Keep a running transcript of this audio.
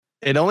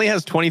It only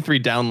has 23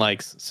 down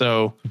likes.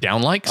 So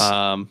down likes?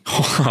 Hold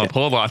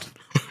on.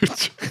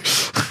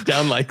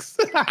 Down likes.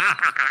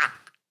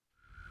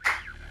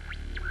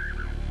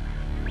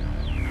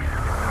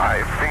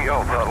 I feel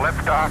the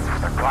liftoff.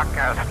 The clock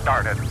has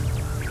started.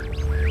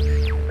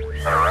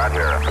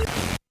 Roger.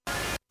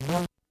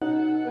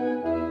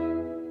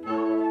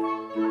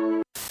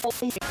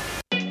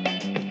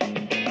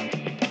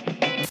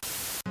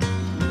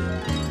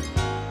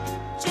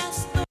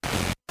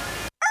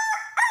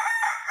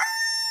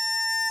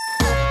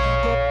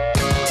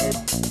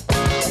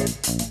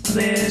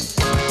 This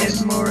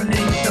is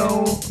Morning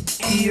Show.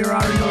 Here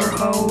are your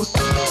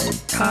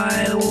hosts,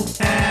 Kyle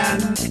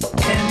and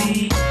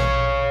Kenny.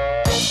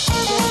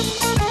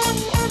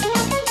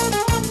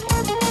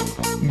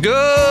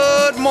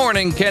 Good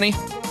morning, Kenny.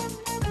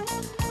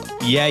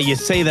 Yeah, you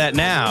say that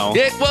now.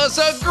 It was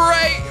a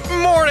great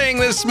morning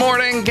this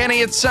morning, Kenny.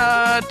 It's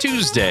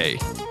Tuesday,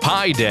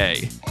 Pi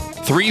Day,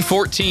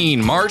 3/14,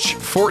 March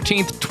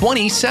 14th,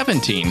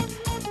 2017.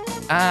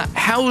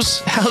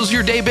 How's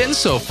your day been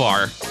so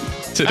far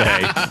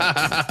today?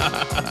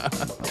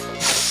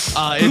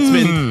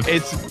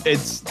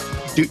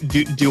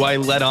 Do I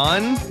let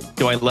on?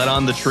 Do I let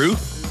on the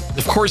truth?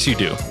 Of course you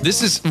do.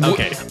 This is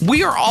okay.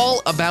 We are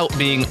all about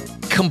being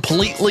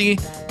completely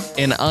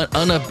and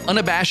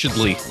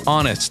unabashedly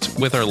honest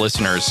with our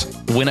listeners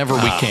whenever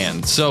we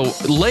can. So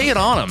lay it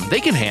on them. They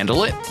can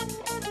handle it.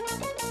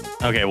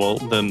 Okay, well,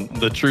 then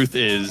the truth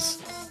is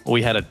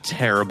we had a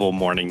terrible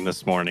morning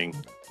this morning.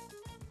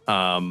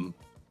 And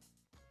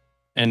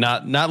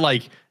not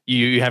like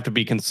you have to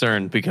be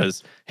concerned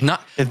because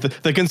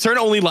the concern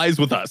only lies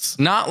with us.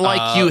 Not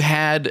like you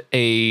had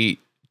a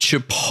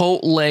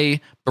Chipotle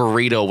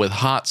burrito with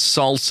hot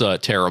salsa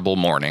terrible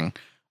morning,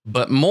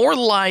 but more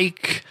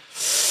like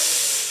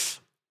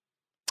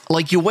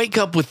you wake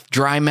up with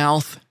dry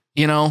mouth,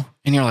 you know,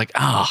 and you're like,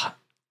 I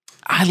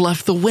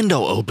left the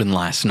window open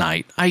last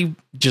night. I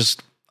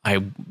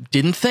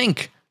didn't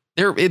think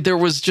there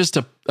was just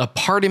a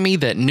part of me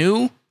that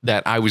knew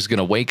that I was going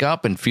to wake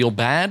up and feel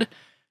bad.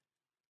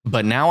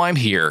 But now I'm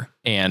here,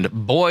 and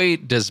boy,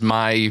 does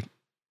my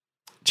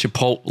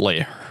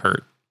Chipotle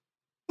hurt.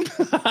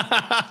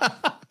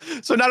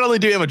 So not only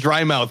do you have a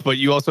dry mouth, but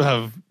you also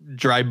have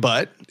dry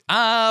butt.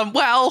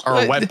 Well,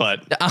 or a wet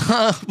butt.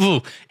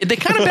 They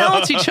kind of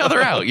balance each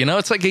other out. You know,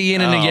 it's like a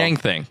yin and a yang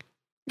thing.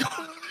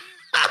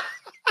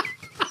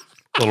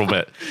 A little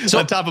bit. So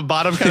a top and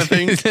bottom kind of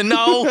thing.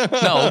 No.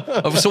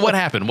 So what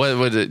happened?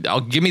 What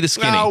give me the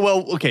skinny. Oh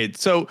well, okay.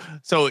 So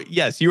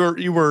yes, you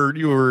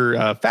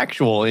were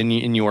factual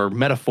in your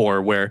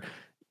metaphor where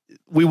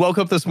we woke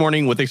up this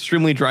morning with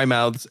extremely dry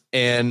mouths,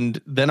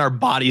 and then our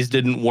bodies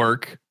didn't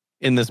work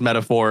in this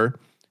metaphor.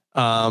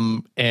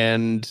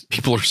 And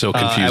people are so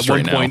confused at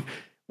right one point,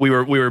 we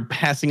were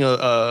passing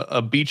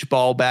a beach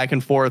ball back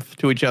and forth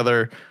to each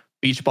other.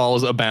 Beach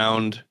balls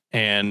abound,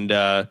 and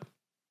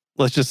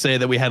let's just say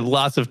that we had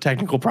lots of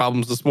technical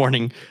problems this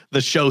morning.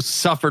 The show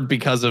suffered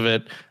because of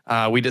it.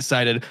 We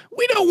decided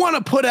we don't want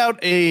to put out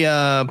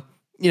a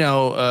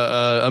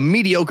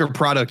mediocre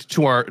product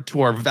to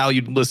our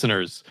valued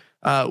listeners.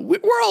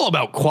 We're all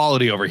about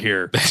quality over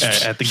here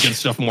at the Good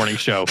Stuff Morning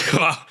Show.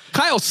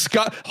 Kyle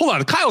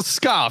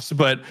scoffs,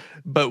 but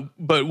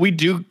we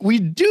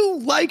do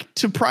like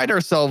to pride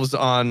ourselves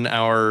on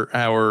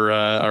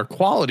our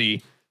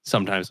quality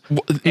sometimes.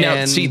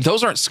 Now, see,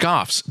 those aren't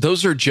scoffs.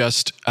 Those are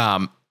just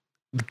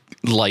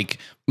like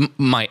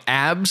my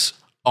abs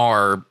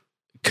are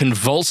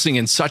convulsing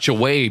in such a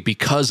way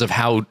because of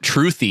how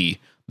truthy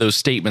those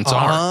statements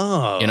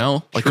are. You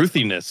know, like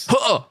truthiness.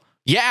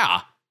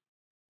 Yeah.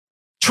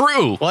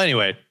 True. Well,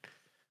 anyway,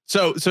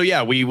 so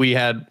yeah, we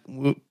had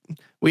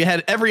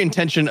every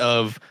intention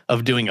of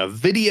doing a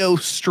video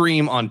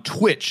stream on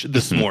Twitch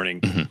this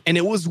morning, and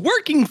it was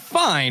working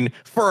fine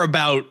for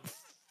about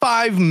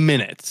 5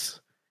 minutes,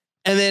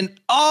 and then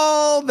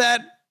all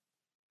that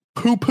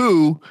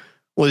poo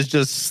was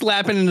just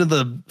slapping into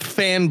the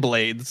fan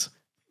blades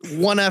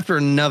one after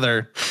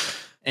another,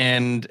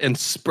 and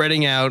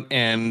spreading out,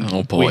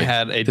 and we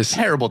had a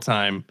terrible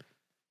time.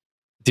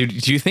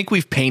 Dude, do you think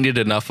we've painted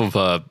enough of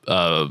a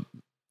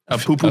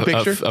poo-poo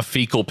picture? A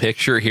fecal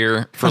picture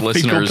here for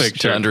listeners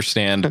to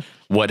understand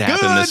what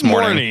happened this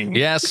morning?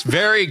 Yes,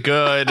 very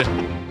good.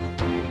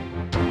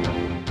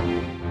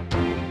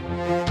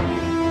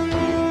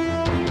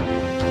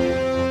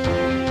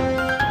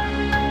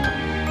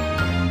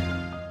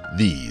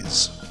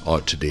 These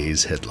are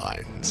today's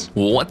headlines.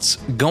 What's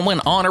going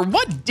on, or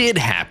what did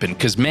happen?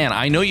 Because, man,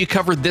 I know you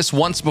covered this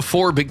once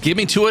before, but give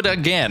me to it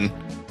again.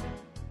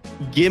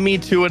 Give me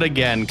to it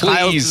again. Please.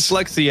 Kyle's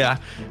dyslexia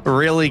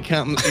really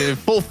comes in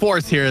full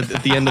force here at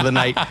the end of the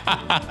night.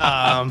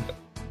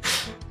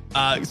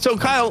 So,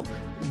 Kyle,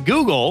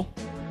 Google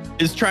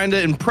is trying to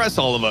impress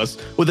all of us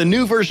with a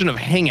new version of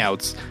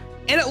Hangouts,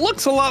 and it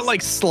looks a lot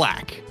like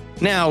Slack.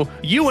 Now,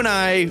 you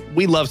and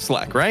we love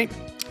Slack, right?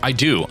 I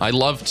do. I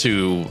love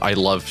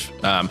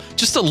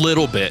just a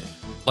little bit,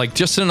 like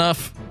just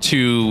enough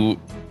to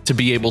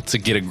be able to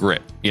get a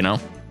grip, you know?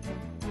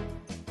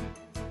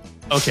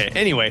 Okay.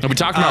 Anyway, Are we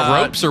talking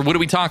about ropes or what are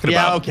we talking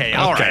about? Yeah. Okay.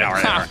 All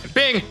right.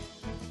 Bing.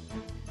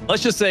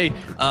 Let's just say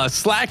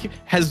Slack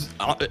has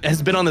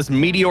been on this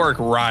meteoric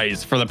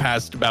rise for the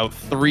past about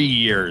 3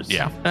 years.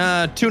 Yeah.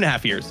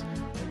 2.5 years,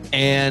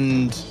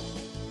 and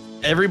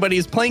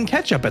everybody's playing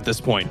catch up at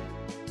this point,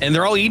 and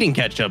they're all eating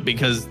catch up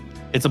because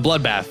it's a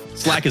bloodbath.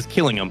 Slack is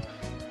killing them.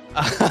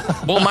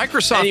 Well,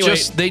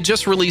 Microsoft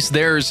just released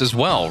theirs as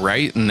well,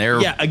 right? And they're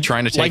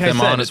trying to take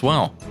them on as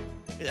well.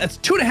 That's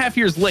 2.5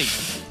 years late,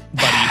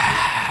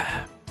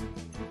 buddy.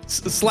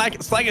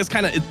 Slack is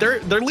kind of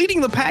they're leading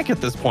the pack at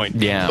this point.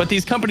 Yeah. But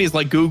these companies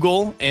like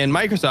Google and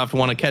Microsoft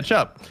want to catch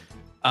up.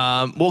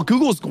 Well,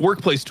 Google's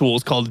workplace tool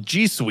is called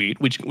G Suite,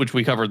 which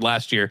we covered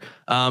last year.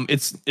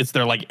 It's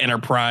their like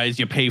enterprise.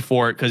 You pay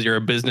for it because you're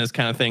a business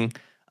kind of thing.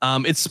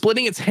 It's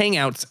splitting its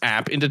Hangouts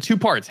app into two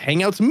parts: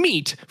 Hangouts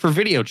Meet for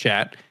video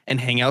chat and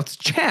Hangouts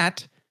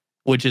Chat,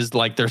 which is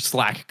like their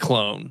Slack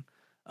clone.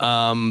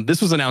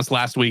 This was announced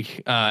last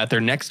week at their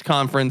next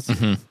conference.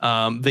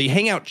 The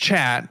Hangout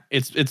Chat,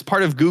 it's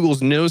part of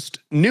Google's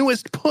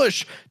newest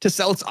push to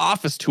sell its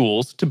Office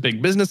tools to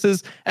big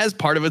businesses as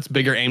part of its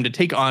bigger aim to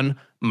take on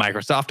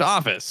Microsoft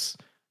Office,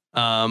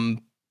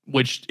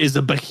 which is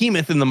a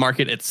behemoth in the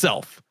market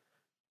itself.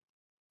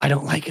 I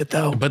don't like it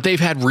though. But they've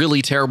had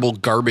really terrible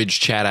garbage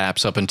chat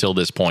apps up until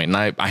this point,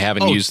 and I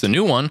haven't used the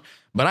new one,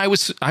 but I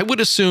would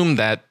assume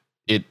that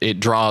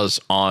it draws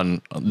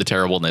on the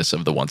terribleness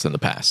of the ones in the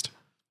past.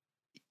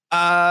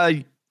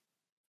 I'm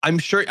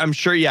sure.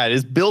 Yeah, it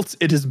is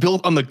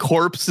built on the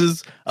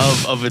corpses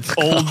of its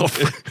old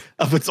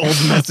of its old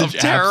message apps.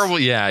 Terrible.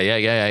 Yeah.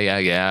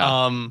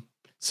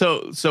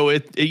 So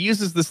it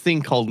uses this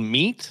thing called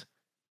Meet.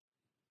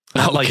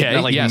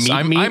 Okay. Yes,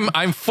 meat.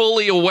 I'm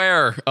fully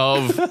aware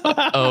of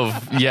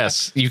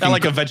yes. You can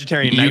like a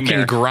vegetarian. You nightmare.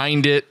 can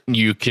grind it.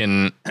 You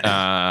can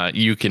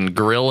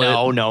grill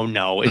it.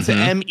 No. It's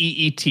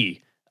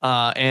MEET,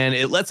 and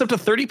it lets up to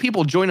 30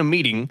 people join a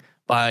meeting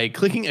by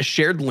clicking a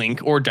shared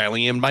link or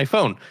dialing in by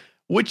phone,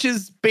 which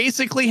is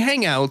basically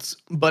Hangouts,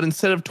 but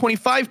instead of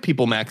 25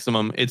 people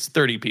maximum, it's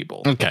 30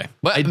 people. Okay.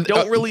 But I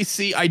don't really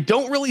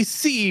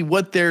see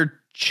what they're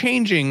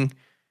changing.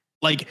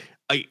 Like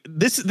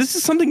this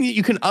is something that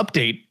you can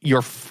update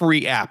your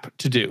free app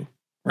to do,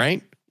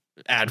 right?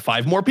 Add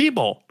 5 more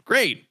people.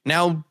 Great.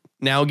 Now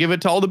give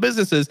it to all the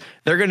businesses.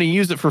 They're going to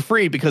use it for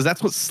free because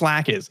that's what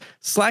Slack is.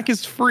 Slack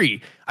is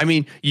free. I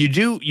mean, you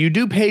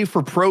do pay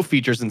for pro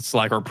features in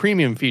Slack or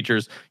premium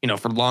features,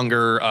 for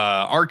longer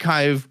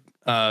archive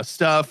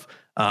stuff,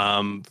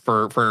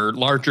 for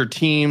larger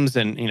teams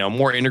and,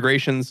 more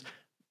integrations.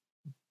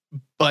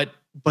 But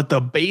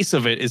the base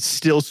of it is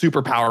still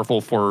super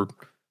powerful for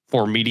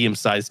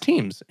medium-sized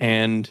teams.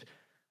 And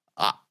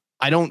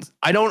I don't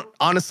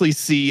honestly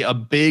see a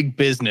big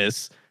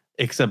business,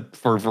 except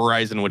for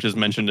Verizon, which is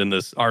mentioned in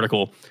this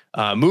article,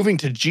 moving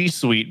to G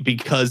Suite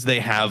because they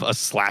have a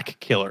Slack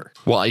killer.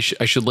 Well, I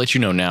should let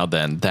you know now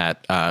then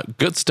that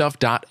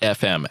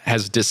goodstuff.fm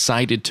has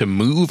decided to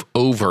move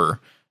over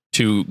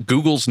to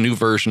Google's new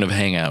version of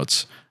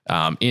Hangouts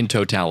in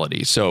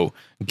totality. So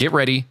get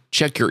ready,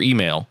 check your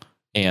email,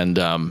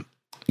 and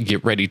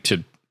get ready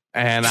to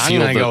I'm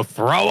going to go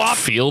throw up.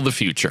 Feel the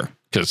future,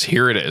 because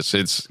here it is.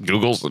 It's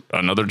Google's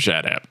another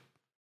chat app.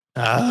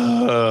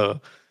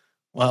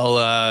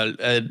 Well,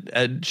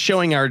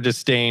 showing our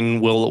disdain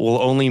will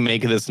only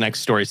make this next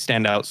story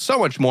stand out so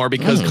much more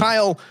because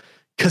Kyle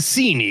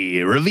Cassini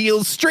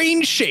reveals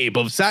strange shape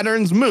of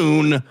Saturn's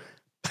moon,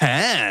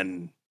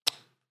 Pan.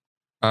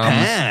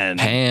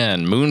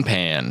 Moon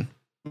Pan.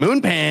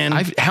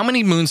 How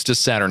many moons does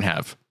Saturn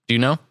have? Do you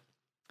know?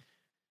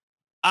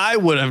 I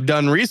would have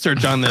done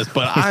research on this,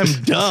 but I'm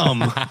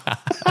dumb.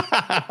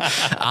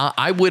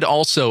 I would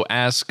also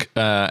ask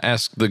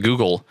the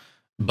Google,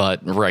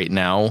 but right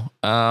now,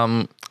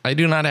 I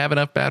do not have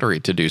enough battery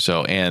to do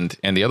so. And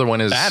the other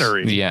one is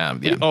battery. Yeah.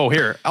 Oh,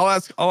 here, I'll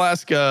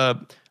ask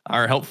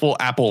our helpful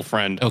Apple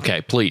friend.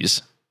 Okay,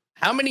 please.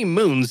 How many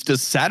moons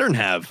does Saturn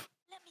have?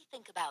 Let me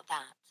think about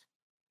that.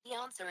 The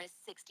answer is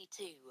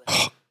 62.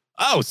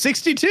 Oh,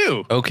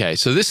 62. Okay,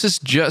 so this is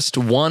just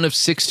one of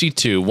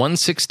 62,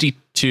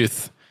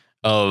 1/62th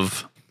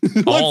of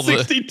all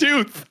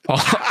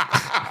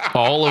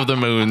all of the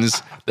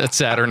moons that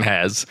Saturn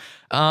has.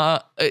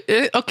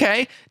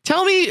 Okay,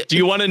 tell me. Do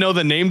you want to know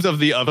the names of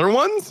the other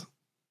ones?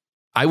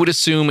 I would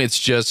assume it's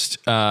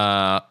just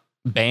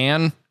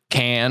Ban,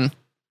 Can,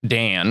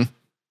 Dan.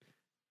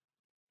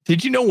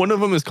 Did you know one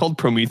of them is called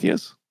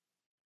Prometheus?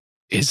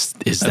 Is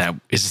that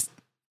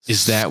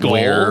Skull?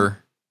 where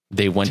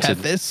they went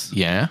Tethys? to?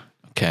 Yeah.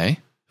 Okay.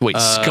 Wait,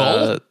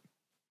 Skull,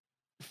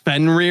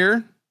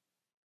 Fenrir,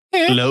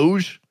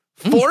 Loge,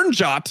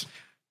 Fornjot,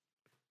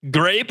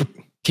 Grape.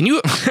 Can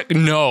you?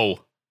 No.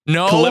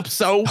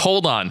 Calypso.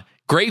 Hold on.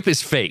 Grape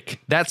is fake.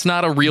 That's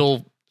not a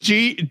real.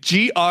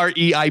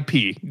 Greip.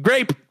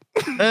 Grape.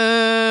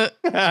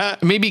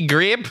 Maybe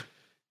grape.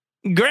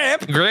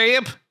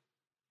 Grape.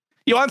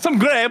 You want some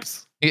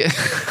grapes?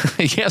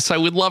 Yes, I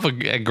would love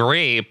a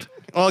grape.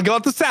 Well, go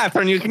out to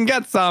Saturn. You can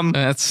get some.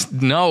 That's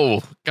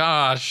no.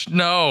 Gosh,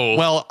 no.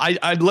 Well,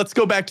 I let's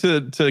go back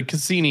to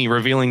Cassini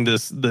revealing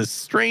this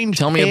strange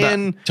Tell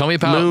me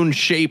about moon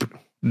shape.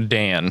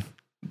 Dan,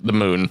 the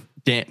moon.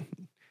 Dan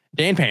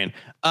Pan.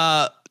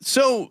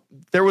 So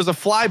there was a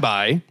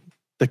flyby.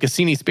 The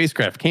Cassini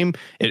spacecraft came.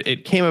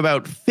 It came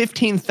about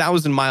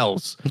 15,000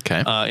 miles.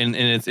 Okay. In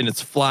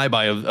its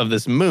flyby of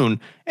this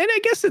moon, and I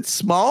guess it's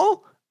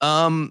small.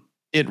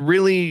 It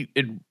really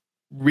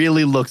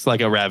looks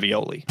like a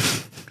ravioli.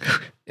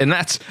 And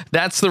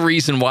that's the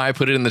reason why I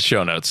put it in the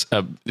show notes.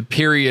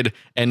 Period.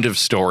 End of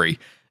story.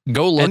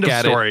 Go look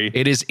at it.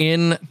 It is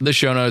in the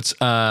show notes.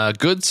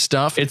 Good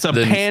stuff. It's a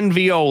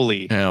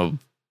panvioli. Oh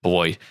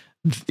boy.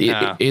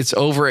 It's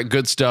over at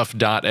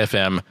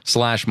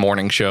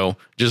goodstuff.fm/morning show.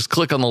 Just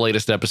click on the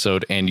latest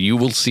episode and you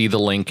will see the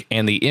link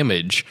and the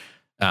image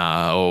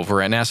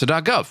over at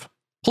nasa.gov.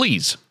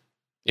 Please.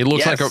 It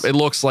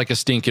looks like a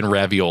stinking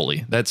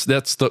ravioli. That's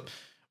the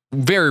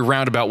very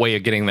roundabout way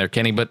of getting there,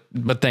 Kenny, but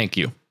thank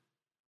you.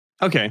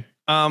 Okay.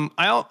 I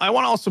want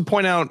to also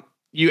point out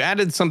you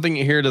added something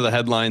here to the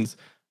headlines.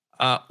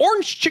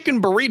 Orange chicken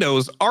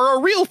burritos are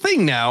a real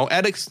thing now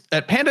at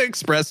Panda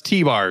Express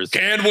T-bars.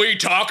 Can we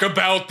talk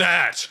about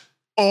that?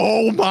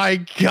 Oh my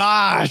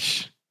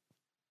gosh.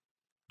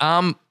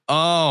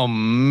 Oh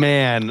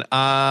man.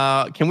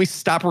 Can we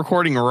stop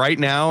recording right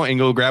now and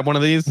go grab one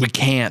of these? We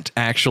can't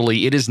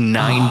actually. It is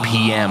 9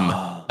 p.m.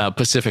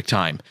 Pacific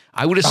time.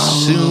 I would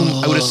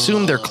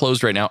assume they're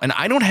closed right now. And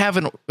I don't have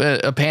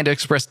a Panda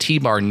Express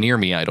T-bar near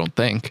me, I don't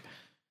think.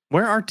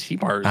 Where are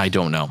T-bars? I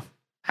don't know.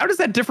 How does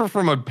that differ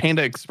from a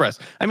Panda Express?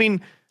 I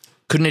mean,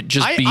 couldn't it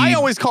just be? I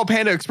always call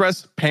Panda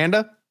Express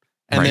Panda,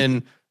 and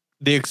then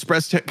the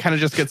Express kind of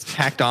just gets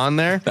tacked on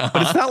there. But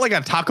it's not like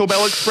a Taco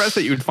Bell Express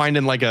that you would find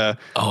in like an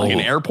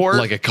airport,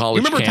 like a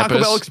college. You remember campus?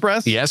 Taco Bell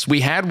Express? Yes,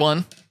 we had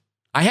one.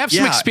 I have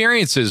some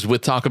experiences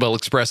with Taco Bell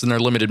Express and their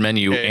limited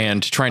menu,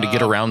 and trying to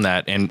get around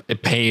that and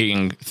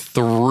paying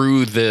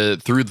through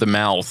the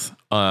mouth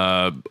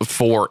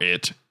for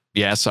it.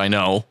 Yes, I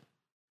know.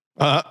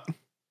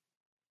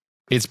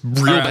 It's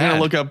real bad.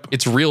 Look up.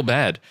 It's real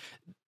bad.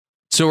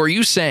 So are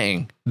you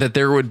saying that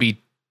there would be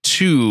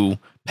two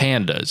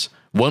Pandas?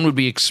 One would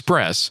be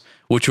Express,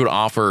 which would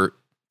offer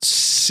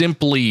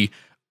simply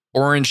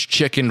orange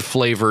chicken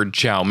flavored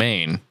chow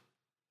mein,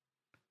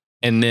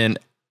 and then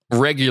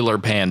regular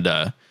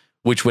Panda,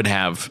 which would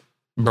have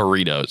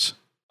burritos.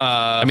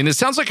 I mean, this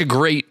sounds like a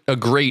great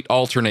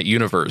alternate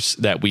universe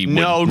that we would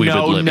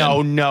live in.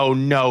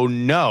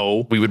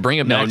 No. We would bring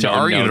it back to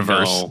our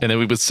universe, and then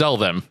we would sell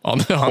them on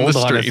the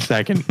street.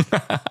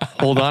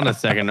 Hold on a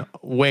second.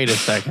 Wait a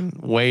second.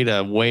 Wait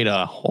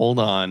a. Hold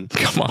on.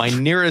 Come on.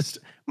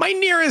 My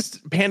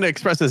nearest Panda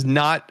Express is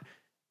not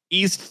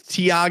East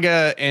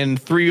Tiaga and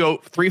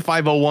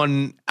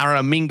 3501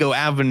 Aramingo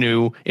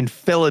Avenue in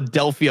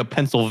Philadelphia,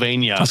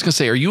 Pennsylvania. I was gonna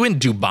say, are you in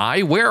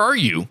Dubai? Where are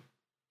you?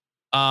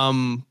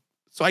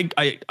 So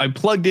I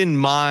plugged in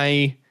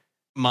my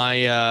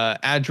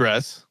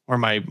address or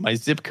my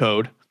zip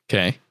code.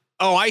 Okay.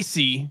 Oh, I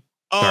see.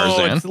 Oh,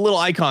 Tarzan. It's the little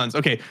icons.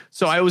 Okay.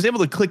 So I was able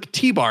to click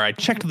T-bar. I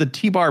checked the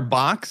T-bar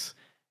box,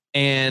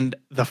 and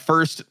the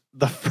first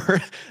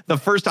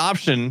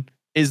option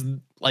is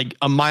like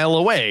a mile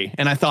away.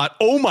 And I thought,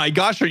 oh my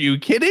gosh, are you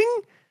kidding?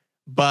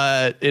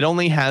 But it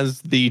only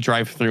has the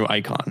drive-through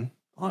icon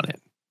on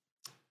it.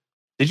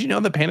 Did you know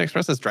that Panda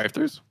Express has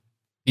drive-throughs?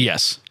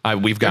 Yes,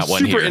 we've got one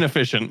super here.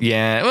 Inefficient.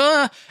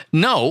 Yeah,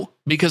 no,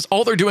 because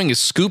all they're doing is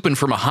scooping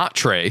from a hot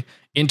tray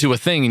into a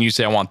thing, and you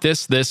say, I want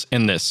this, this,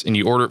 and this, and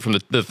you order it from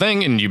the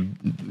thing, and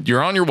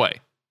you're on your way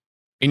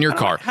in your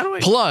car.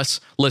 Plus,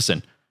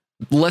 listen,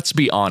 let's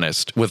be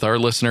honest with our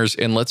listeners,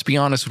 and let's be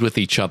honest with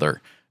each other,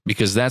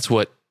 because that's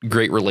what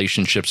great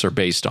relationships are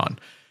based on.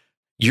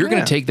 You're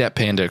going to take that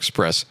Panda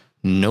Express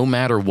no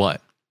matter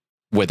what,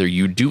 whether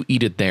you do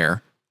eat it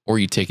there or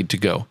you take it to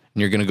go,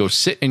 and you're going to go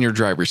sit in your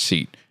driver's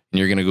seat, and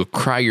you're going to go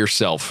cry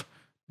yourself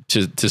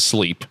to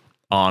sleep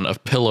on a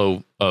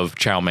pillow of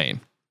chow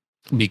mein,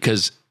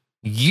 because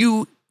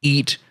you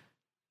eat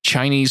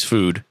Chinese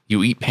food,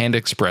 you eat Panda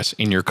Express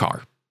in your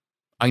car.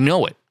 I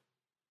know it.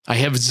 I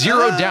have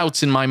zero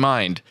doubts in my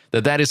mind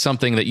that is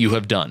something that you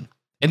have done.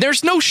 And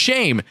there's no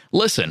shame.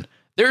 Listen,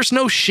 there's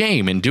no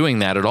shame in doing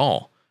that at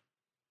all.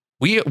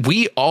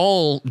 We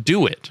all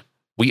do it.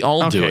 We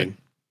all do it.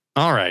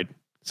 All right.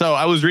 So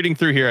I was reading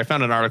through here. I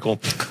found an article.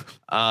 This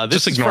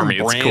Just ignore me.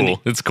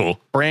 It's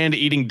cool.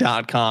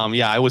 Brandeating.com.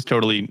 Yeah, I was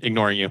totally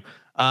ignoring you.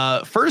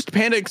 First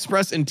Panda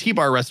Express and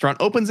T-Bar restaurant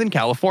opens in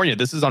California.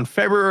 This is on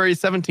February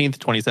 17th,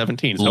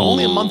 2017. So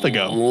only a month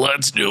ago.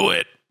 Let's do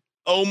it.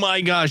 Oh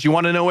my gosh. You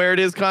want to know where it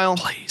is, Kyle?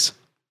 Please.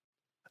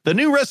 The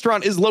new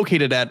restaurant is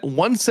located at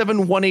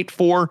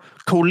 17184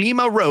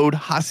 Colima Road,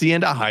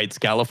 Hacienda Heights,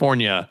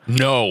 California.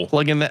 No.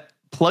 Plugging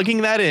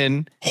that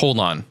in. Hold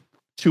on.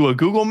 To a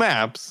Google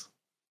Maps.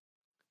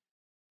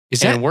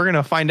 And we're going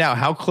to find out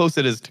how close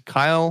it is to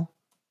Kyle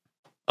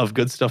of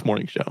Good Stuff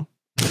Morning Show.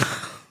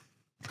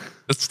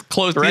 It's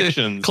close.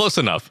 Directions. Yeah, close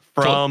enough.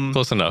 From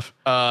close enough.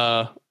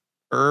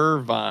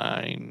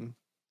 Irvine.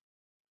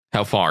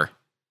 How far?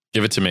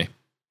 Give it to me.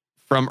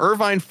 From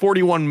Irvine,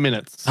 41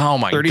 minutes. Oh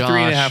my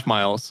 33 and a half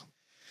miles.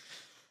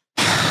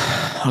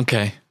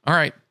 Okay. All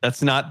right.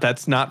 That's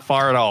not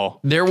far at all.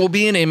 There will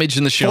be an image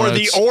in the show For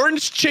notes. the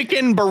orange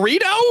chicken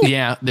burrito?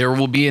 Yeah, there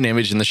will be an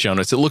image in the show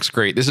notes. It looks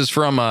great. This is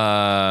from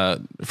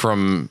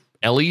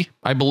Ellie,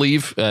 I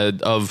believe, I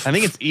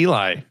think it's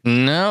Eli.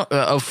 No,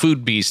 of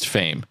Food Beast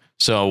fame.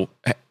 So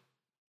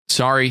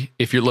sorry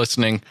if you're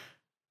listening.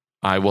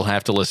 I will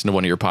have to listen to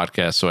one of your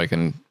podcasts so I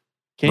can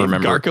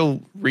remember.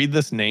 Garco read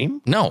this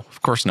name? No,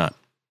 of course not.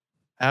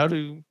 How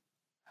to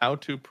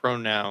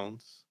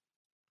pronounce?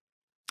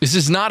 This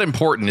is not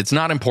important. It's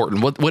not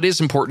important. What is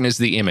important is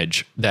the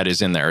image that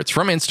is in there. It's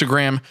from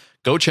Instagram.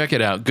 Go check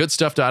it out.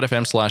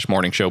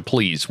 Goodstuff.fm/morning show.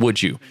 Please,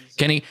 would you?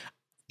 Kenny,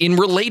 in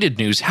related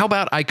news, how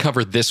about I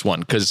cover this one?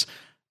 Because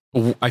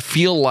I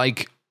feel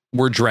like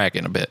we're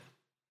dragging a bit.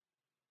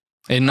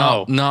 And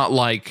not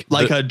like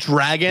a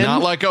dragon?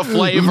 Not like a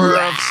flavor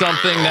of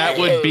something that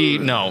would be.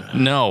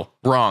 No,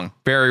 wrong.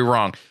 Very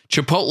wrong.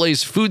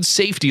 Chipotle's food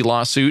safety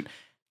lawsuit.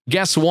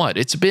 Guess what?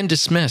 It's been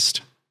dismissed.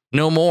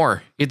 No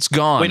more. It's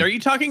gone. Wait, are you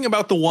talking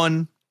about the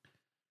one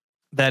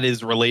that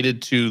is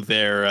related to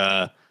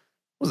their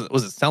was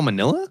it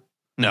salmonella?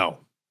 No.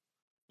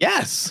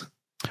 Yes.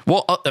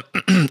 Well,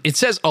 it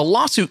says a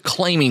lawsuit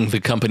claiming the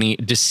company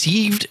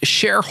deceived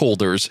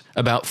shareholders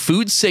about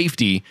food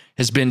safety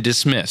has been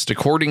dismissed,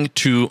 according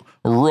to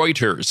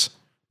Reuters.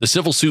 The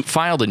civil suit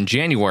filed in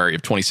January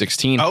of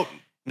 2016. Oh,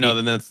 no,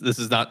 then this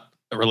is not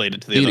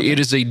related to the other. It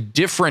is a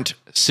different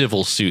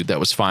civil suit that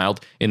was filed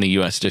in the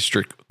U.S.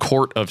 District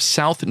Court of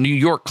South New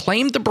York,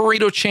 claimed the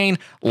burrito chain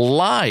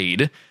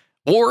lied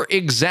or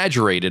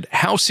exaggerated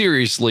how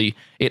seriously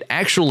it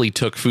actually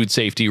took food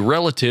safety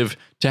relative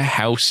to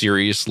how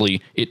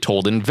seriously it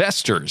told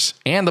investors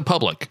and the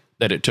public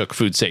that it took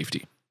food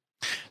safety.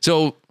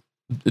 So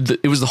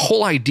it was the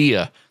whole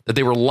idea that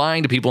they were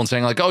lying to people and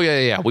saying like, oh,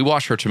 yeah, we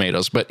wash our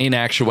tomatoes. But in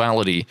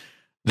actuality,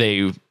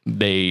 they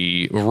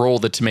roll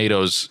the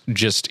tomatoes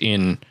just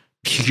in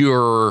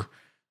pure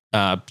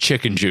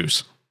chicken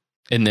juice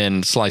and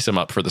then slice them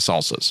up for the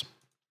salsas.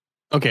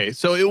 Okay,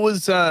 so it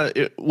was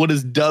what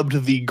is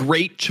dubbed the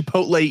Great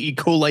Chipotle E.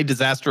 coli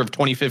disaster of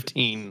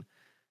 2015.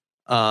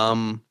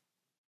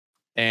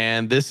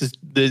 And this is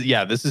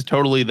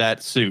totally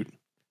that suit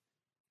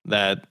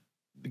that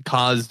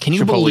caused. Can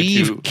you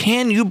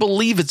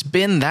believe it's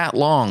been that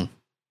long?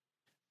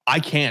 I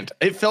can't.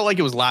 It felt like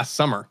it was last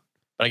summer,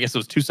 but I guess it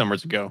was 2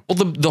 summers ago. Well,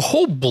 the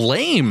whole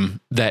blame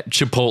that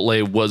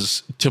Chipotle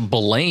was to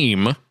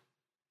blame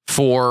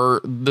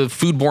for the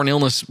foodborne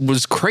illness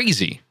was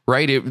crazy,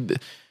 right?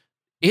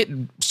 It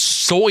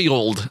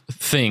soiled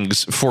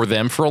things for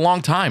them for a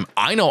long time.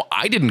 I know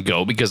I didn't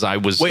go because I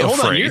was afraid. Hold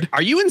on.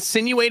 Are you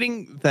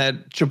insinuating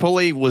that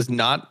Chipotle was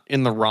not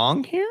in the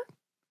wrong here?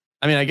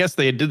 I mean, I guess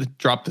they did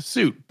drop the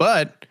suit,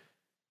 but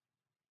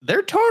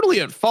they're totally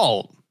at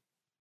fault.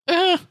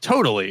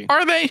 Totally.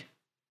 Are they?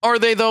 Are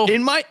they though?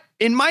 In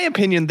my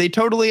opinion, they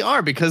totally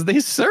are because they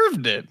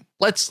served it.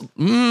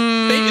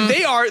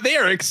 They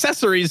are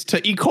accessories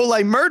to E.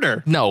 coli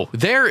murder. No,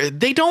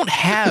 they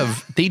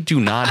do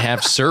not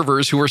have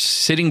servers who are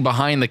sitting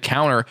behind the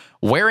counter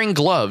wearing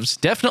gloves,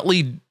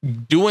 definitely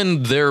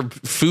doing their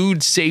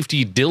food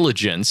safety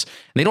diligence.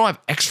 They don't have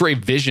X-ray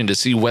vision to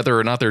see whether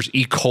or not there's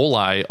E.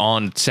 coli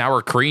on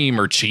sour cream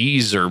or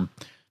cheese or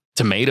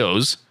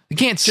tomatoes. You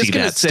can't see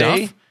that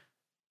stuff.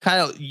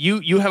 Kyle,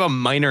 you have a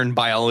minor in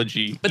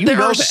biology. But you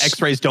know that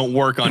X-rays don't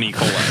work on E.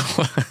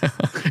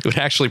 coli. It would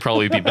actually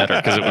probably be better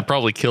because it would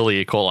probably kill the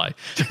E. coli.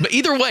 But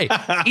either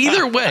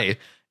way,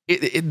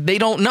 they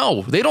don't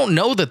know. They don't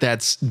know that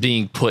that's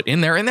being put in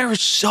there. And there are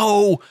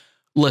so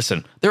many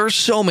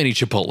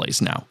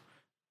Chipotles now.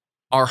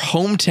 Our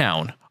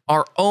hometown,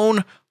 our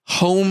own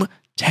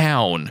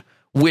hometown,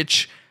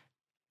 which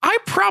I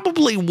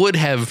probably would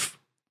have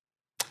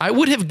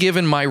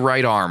given my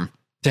right arm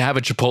to have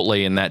a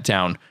Chipotle in that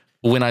town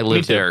when I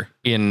lived there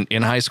in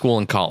high school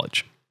and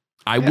college.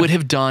 I would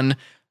have done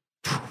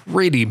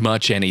pretty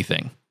much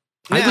anything.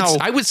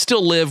 I would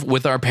still live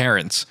with our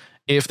parents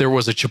if there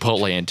was a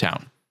Chipotle in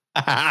town.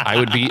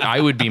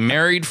 I would be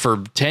married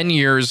for 10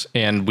 years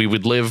and we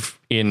would live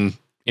in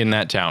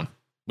that town.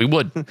 We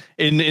would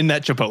in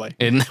that Chipotle.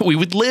 And we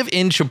would live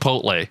in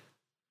Chipotle.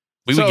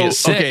 We would get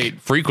sick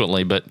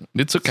frequently, but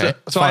it's okay.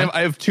 So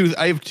I have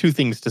two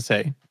things to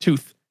say.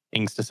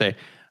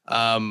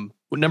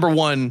 Number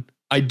one,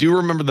 I do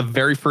remember the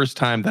very first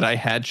time that I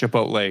had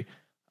Chipotle.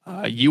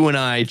 You and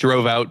I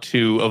drove out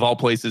to, of all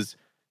places,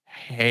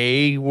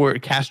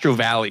 Castro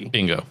Valley.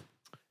 Bingo.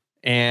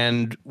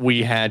 And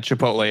we had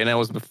Chipotle, and that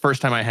was the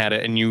first time I had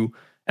it. And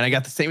I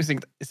got the same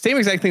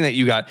exact thing that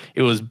you got.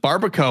 It was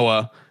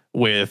barbacoa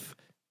with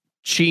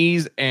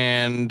cheese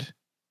and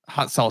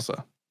hot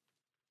salsa.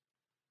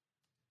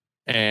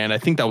 And I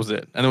think that was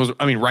it. And there was,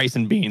 rice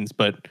and beans,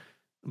 but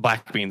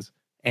black beans.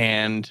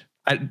 And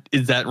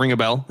does that ring a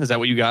bell? Is that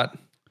what you got?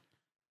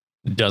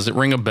 Does it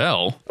ring a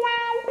bell?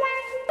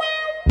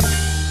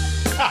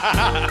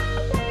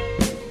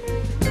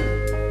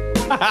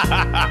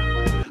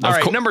 All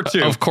right, number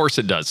two. Of course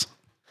it does.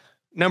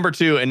 Number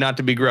 2, and not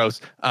to be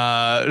gross.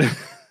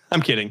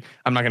 I'm kidding.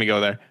 I'm not going to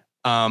go there.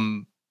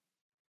 One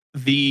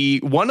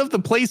of the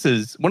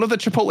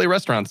Chipotle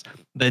restaurants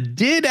that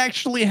did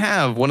actually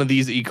have one of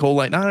these E.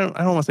 coli, I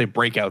don't want to say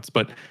breakouts,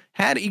 but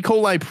had E.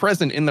 coli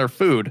present in their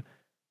food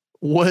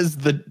was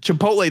the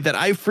Chipotle that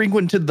I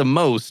frequented the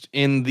most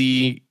in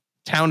the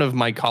town of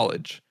my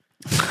college.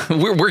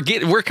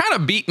 we're kind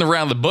of beating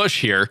around the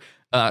bush here.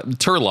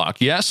 Turlock,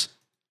 yes?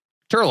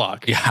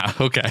 Turlock. Yeah,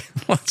 okay.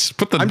 Let's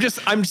put the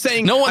I'm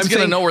saying no one's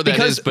going to know where that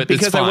is, but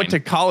because it's fine. I went to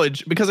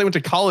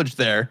college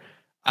there.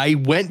 I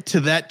went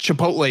to that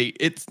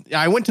Chipotle.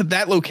 I went to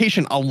that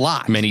location a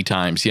lot. Many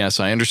times. Yes,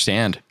 I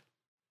understand.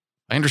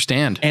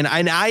 And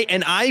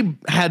I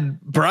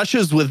had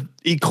brushes with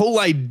E.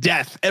 coli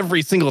death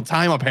every single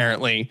time,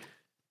 apparently.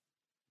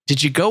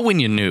 Did you go when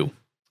you knew?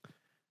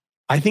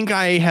 I think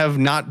I have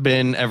not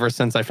been ever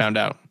since I found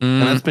out.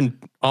 And that's been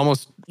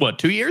almost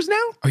 2 years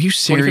now? Are you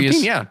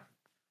serious? Yeah.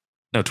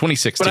 No,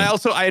 2016. But I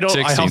also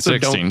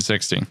don't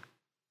 16.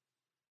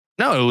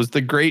 No, it was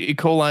the great E.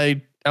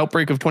 coli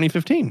outbreak of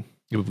 2015.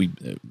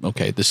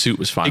 Okay, the suit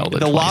was filed in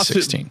the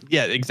 2016. Lawsuit,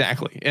 yeah,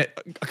 exactly.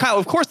 Kyle,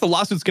 of course the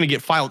lawsuit's going to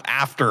get filed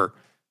after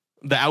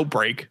the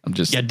outbreak. I'm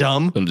just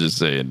dumb. I'm just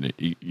saying,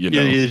 you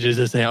know. Yeah, you're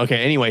just saying. Okay,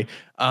 anyway.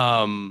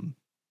 But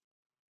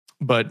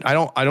I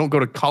don't go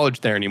to college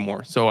there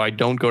anymore, so I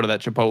don't go to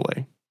that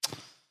Chipotle.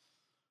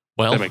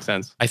 Well, that makes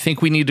sense. I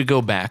think we need to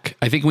go back.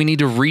 I think we need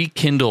to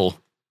rekindle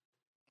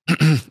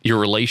your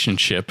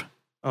relationship.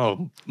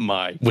 Oh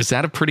my. Was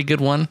that a pretty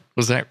good one?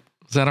 Was that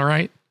all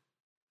right?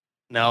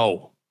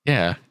 No.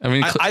 Yeah. I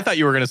mean, I thought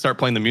you were going to start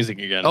playing the music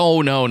again.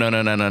 Oh, no.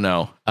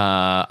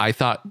 I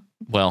thought,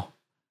 well,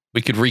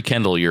 we could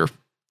rekindle your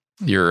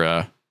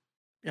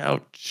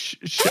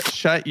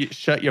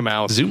shut your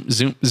mouth.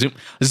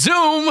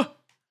 Zoom.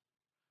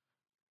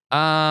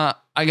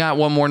 I got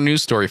one more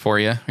news story for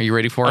you. Are you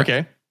ready for it?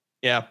 Okay.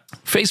 Yeah.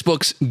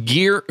 Facebook's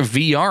Gear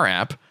VR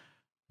app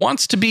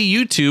wants to be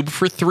YouTube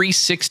for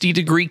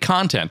 360-degree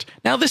content.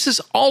 Now, this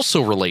is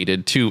also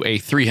related to a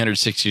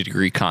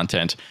 360-degree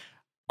content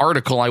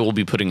article I will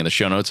be putting in the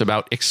show notes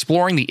about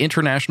exploring the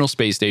International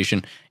Space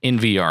Station in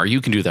VR.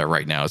 You can do that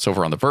right now. It's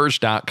over on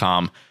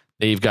theverge.com.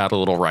 They've got a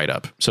little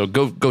write-up. So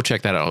go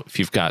check that out if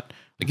you've got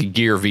like a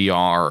Gear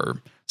VR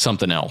or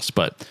something else.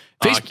 But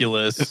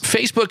Oculus.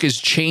 Facebook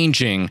is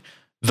changing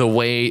the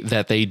way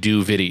that they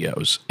do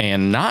videos,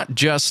 and not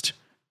just,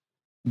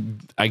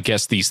 I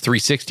guess, these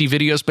 360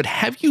 videos, but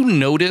have you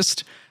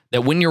noticed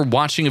that when you're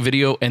watching a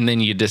video and then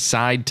you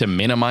decide to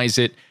minimize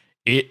it,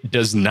 it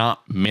does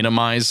not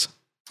minimize?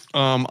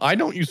 I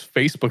don't use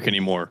Facebook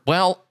anymore.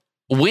 Well,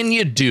 when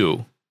you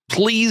do,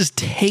 please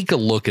take a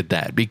look at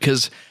that,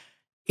 because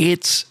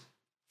it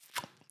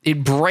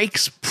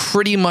breaks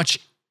pretty much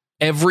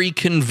every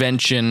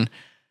convention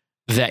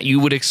that you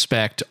would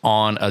expect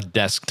on a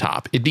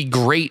desktop. It'd be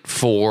great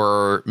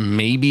for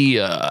maybe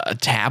a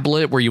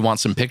tablet where you want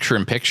some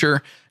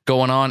picture-in-picture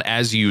going on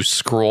as you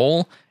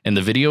scroll and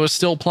the video is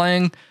still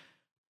playing.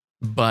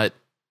 But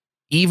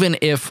even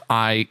if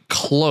I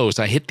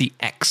hit the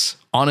X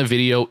on a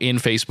video in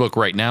Facebook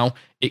right now,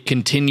 it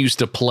continues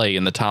to play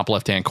in the top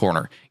left-hand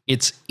corner.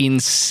 It's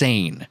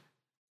insane.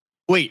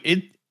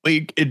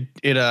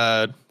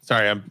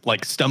 Sorry, I'm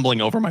like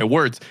stumbling over my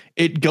words.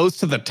 It goes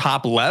to the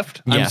top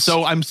left. Yes.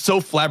 I'm so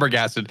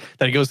flabbergasted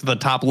that it goes to the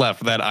top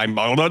left that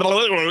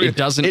It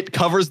doesn't. It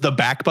covers the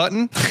back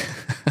button.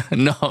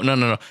 No.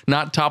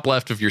 Not top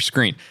left of your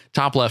screen.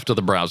 Top left of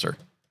the browser.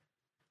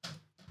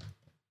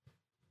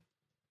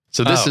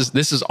 So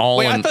this is all.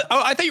 Wait, I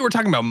thought you were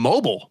talking about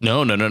mobile.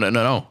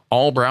 No.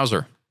 All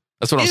browser.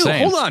 That's what I'm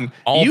saying. Hold on.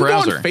 All you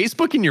browser. Go on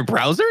Facebook in your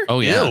browser?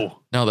 Oh yeah. Ew.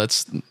 No,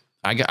 that's.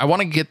 I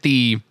want to get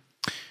the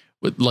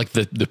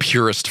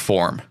purest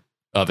form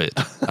of it.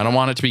 I don't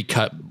want it to be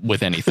cut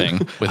with anything.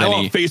 I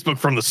want Facebook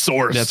from the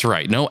source. That's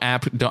right. No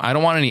app. I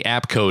don't want any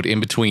app code in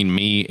between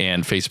me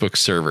and Facebook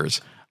servers.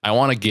 I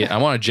want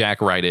to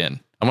jack right in.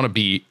 I want to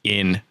be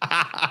in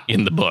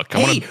the book. I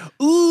want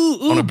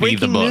to be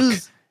the book.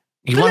 News.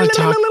 You want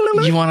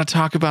to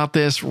talk about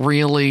this?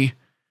 Really?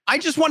 I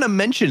just want to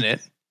mention it.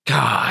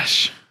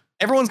 Gosh.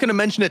 Everyone's going to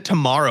mention it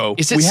tomorrow.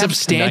 Is it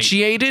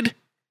substantiated?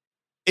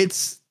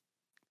 It's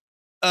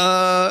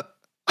I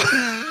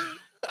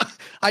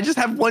just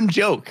have one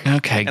joke.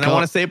 Okay. And I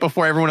want to say it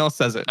before everyone else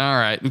says it. All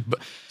right.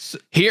 So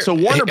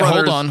Warner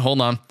Brothers.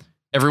 Hold on.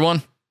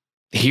 Everyone,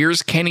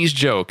 here's Kenny's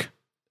joke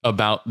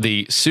about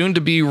the soon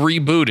to be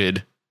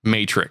rebooted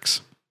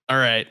Matrix. All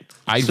right.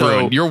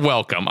 You're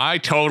welcome. I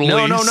totally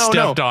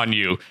stepped on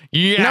you.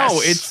 Yes. No,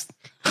 it's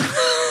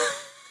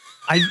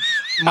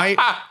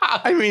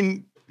I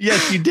mean,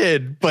 yes, you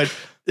did, but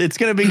it's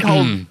going to be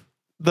called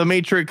The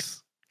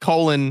Matrix :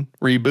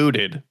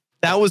 rebooted.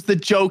 That was the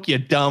joke, you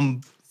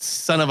dumb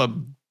son of a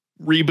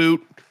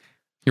reboot.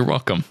 You're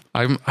welcome.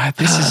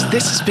 This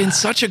has been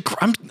such a.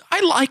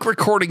 I like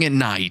recording at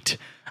night.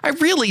 I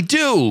really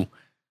do.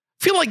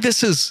 Feel like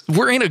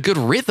we're in a good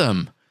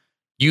rhythm.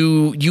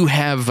 You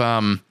have.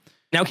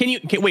 Now, can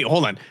wait?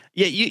 Hold on.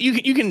 Yeah,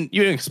 you can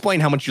explain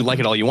how much you like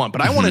it all you want,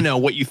 but I want to know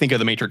what you think of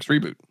the Matrix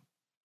reboot.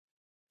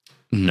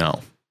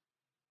 No.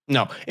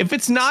 No, if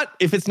it's not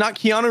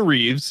Keanu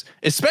Reeves,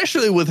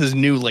 especially with his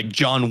new like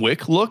John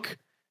Wick look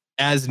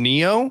as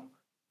Neo,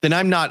 then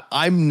I'm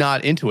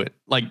not into it.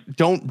 Like,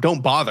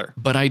 don't bother.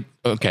 But I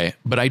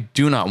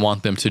do not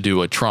want them to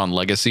do a Tron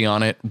Legacy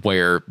on it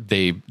where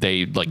they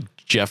like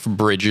Jeff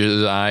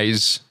Bridges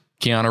eyes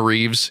Keanu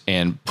Reeves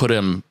and put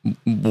him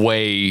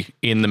way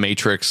in the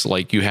Matrix.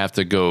 Like you have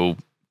to go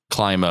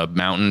climb a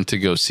mountain to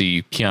go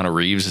see Keanu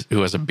Reeves,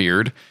 who has a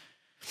beard.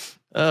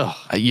 Ugh.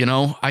 You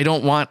know, I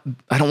don't want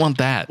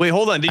that. Wait,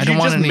 hold on. Did you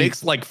just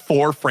mix like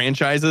 4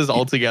 franchises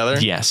all together?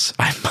 Yes,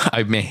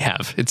 I may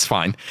have. It's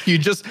fine. You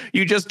just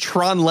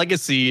Tron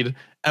Legacy'd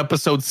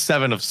episode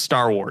 7 of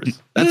Star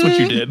Wars. That's what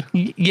you did.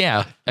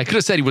 Yeah, I could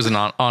have said he was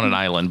on an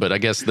island, but I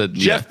guess that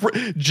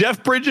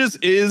Jeff Bridges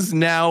is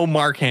now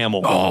Mark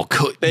Hamill. Oh,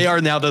 they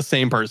are now the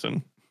same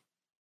person.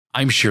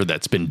 I'm sure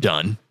that's been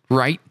done,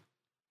 right?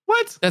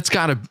 What? There's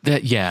got to be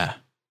a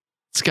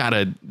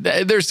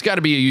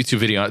YouTube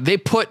video. They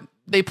put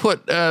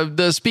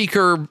the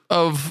speaker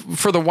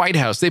for the White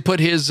House. They put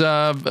his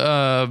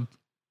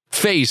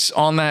face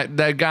on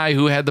that guy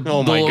who had the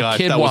little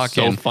kid walk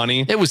in. So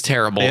funny. It was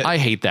terrible. I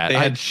hate that. They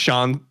had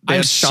Sean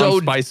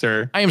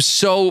Spicer. I am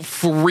so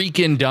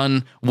freaking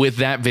done with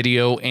that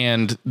video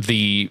and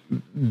the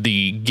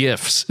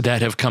GIFs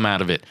that have come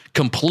out of it.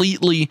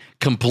 Completely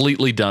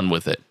done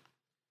with it.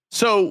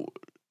 So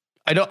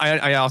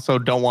I also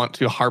don't want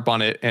to harp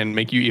on it and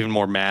make you even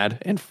more mad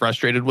and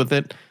frustrated with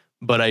it.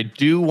 But I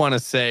do want to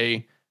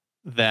say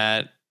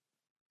that,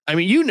 I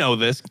mean, you know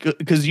this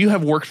because you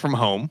have worked from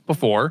home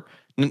before,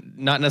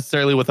 not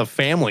necessarily with a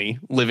family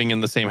living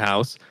in the same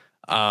house.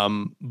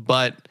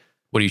 But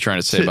what are you trying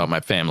to say about my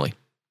family?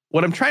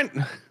 What I'm trying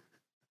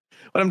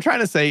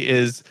to say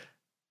is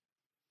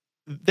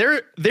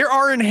there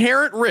are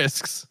inherent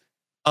risks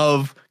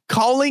of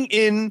calling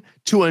in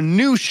to a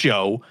news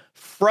show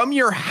from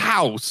your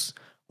house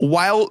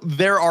while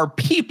there are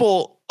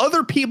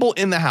other people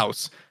in the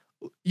house.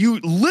 You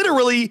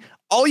literally,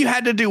 all you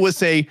had to do was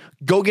say,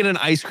 go get an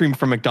ice cream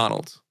from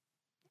McDonald's.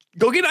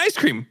 Go get ice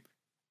cream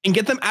and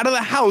get them out of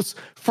the house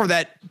for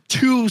that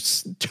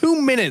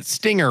 2-minute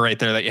stinger right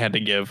there that you had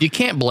to give. You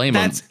can't blame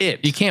him. That's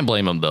it. You can't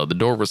blame him, though. The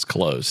door was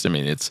closed. I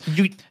mean,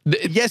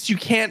 yes, you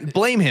can't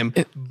blame him,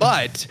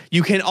 but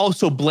you can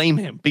also blame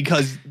him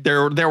because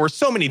there were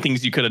so many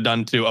things you could have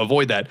done to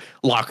avoid that.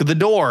 Lock the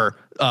door,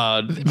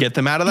 get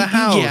them out of the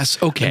house.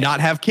 Yes, okay. Not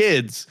have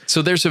kids.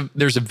 So there's a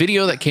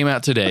video that came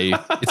out today.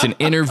 It's an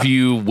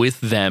interview with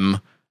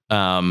them,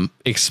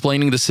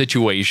 explaining the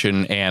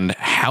situation and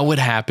how it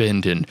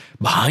happened and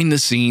behind the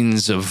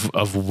scenes of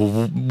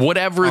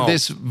whatever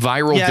this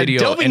viral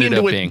video ended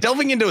up being.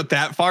 Delving into it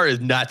that far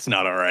that's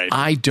not all right.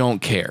 I don't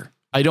care.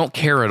 I don't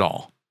care at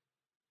all.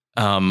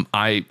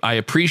 I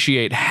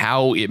appreciate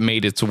how it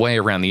made its way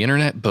around the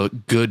internet,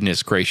 but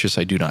goodness gracious,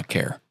 I do not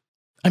care.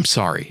 I'm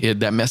sorry.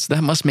 That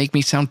must make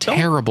me sound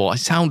terrible. I'm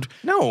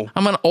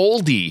an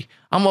oldie.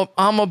 I'm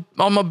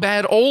a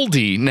bad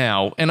oldie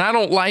now, and I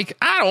don't like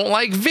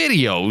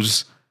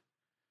videos.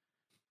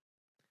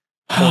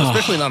 Well,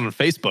 especially not on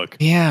Facebook.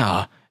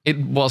 Yeah.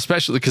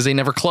 Especially because they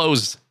never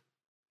closed.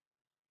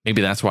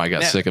 Maybe that's why I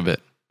got sick of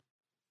it.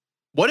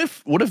 What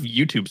if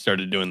YouTube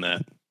started doing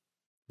that?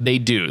 They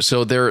do.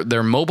 So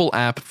their mobile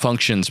app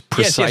functions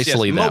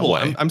precisely that mobile.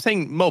 way. I'm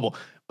saying mobile,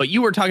 but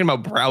you were talking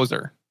about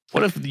browser.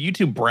 What if the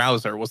YouTube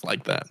browser was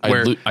like that?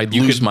 I'd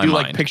lose my mind.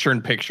 Like picture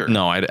in picture.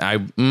 No,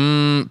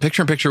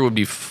 picture in picture would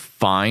be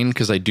fine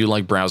because I do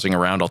like browsing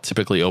around. I'll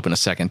typically open a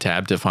second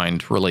tab to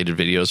find related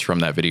videos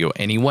from that video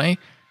anyway.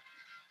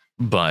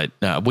 But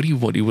what are you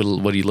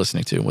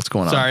listening to? What's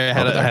going on? Sorry, I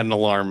had an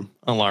alarm.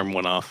 Alarm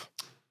went off.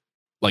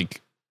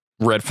 Like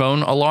red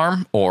phone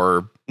alarm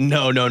or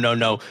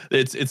no.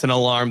 It's an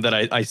alarm that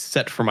I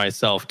set for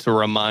myself to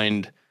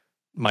remind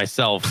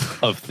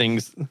myself of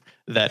things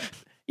that.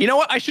 You know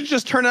what? I should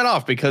just turn it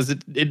off because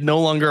it no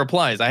longer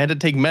applies. I had to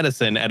take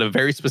medicine at a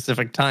very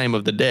specific time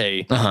of the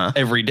day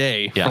every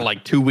day for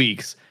like 2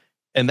 weeks.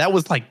 And that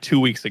was like 2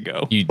 weeks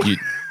ago. You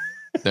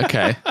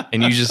okay.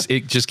 And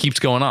it just keeps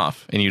going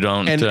off and you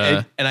don't. And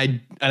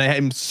I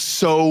am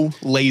so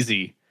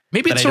lazy.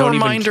 Maybe it's I a don't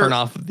reminder. Even turn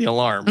off the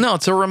alarm. No,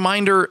 it's a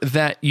reminder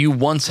that you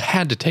once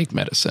had to take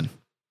medicine.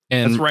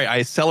 And that's right.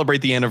 I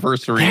celebrate the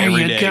anniversary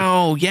every day. There you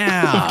go.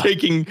 Yeah. Of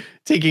taking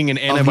an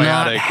antibiotic. Of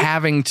not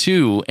having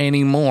to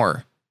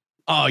anymore.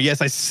 Oh,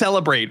 yes, I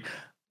celebrate.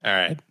 All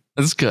right.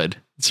 That's good.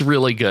 It's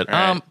really good.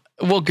 Right.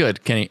 Well,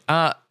 good, Kenny.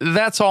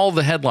 That's all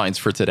the headlines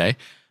for today.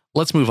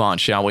 Let's move on,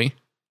 shall we?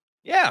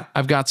 Yeah.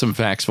 I've got some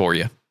facts for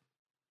you.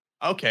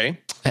 Okay.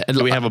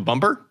 Do we have a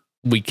bumper?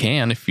 We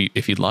can if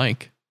you'd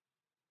like.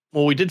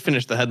 Well, we did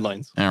finish the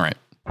headlines. All right.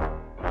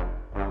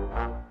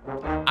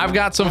 I've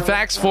got some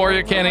facts for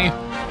you, Kenny.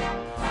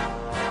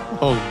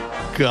 Oh,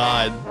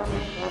 God.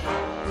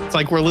 It's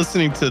like we're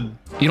listeing to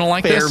you don't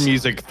like fair this?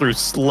 Music through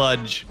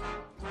sludge.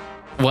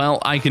 Well,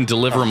 I can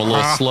deliver them a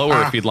little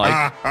slower if you'd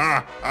like.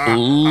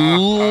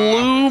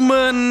 Luminous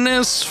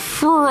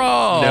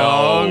frog.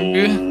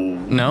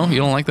 No, you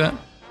don't like that?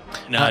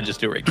 No, just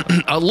do it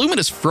regular. A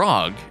luminous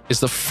frog is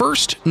the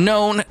first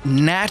known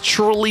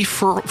naturally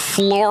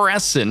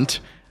fluorescent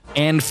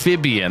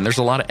amphibian. There's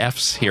a lot of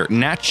F's here.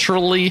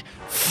 Naturally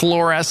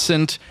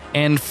fluorescent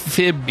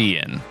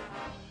amphibian.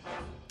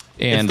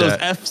 And it's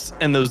those F's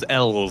and those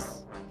L's.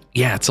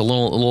 yeah, it's a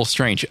little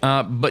strange.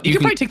 But You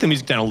can probably take the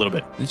music down a little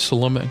bit. just a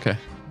little bit. Okay.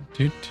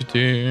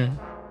 A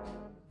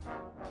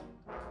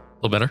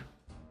little better.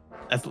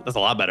 That's a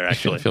lot better,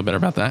 actually. Feel better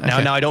about that.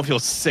 Now I don't feel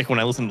sick when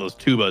I listen to those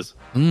tubas.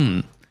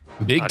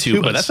 Big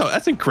Tuba.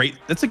 tubas.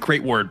 That's a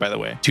great word, by the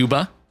way.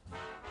 Tuba.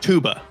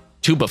 Tuba.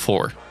 Tuba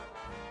 4.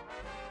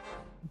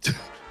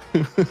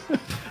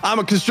 I'm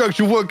a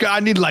construction worker. I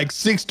need like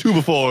 6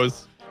 tuba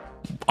 4s.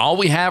 All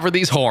we have are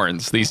these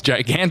horns, these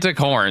gigantic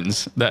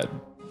horns that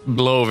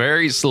blow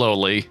very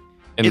slowly.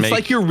 And It's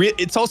like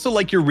it's also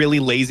like you're really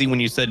lazy when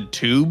you said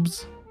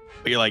tubes,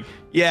 but you're like,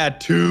 yeah,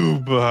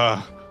 tube.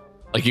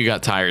 like you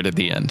got tired at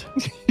the end.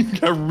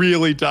 Got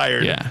really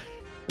tired. Yeah.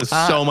 There's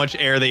so much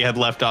air that you had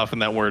left off in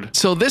that word.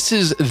 So this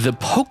is the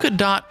polka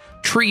dot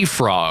tree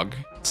frog.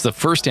 It's the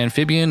first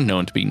amphibian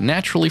known to be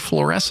naturally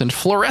fluorescent.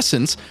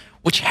 Fluorescence,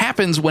 which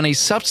happens when a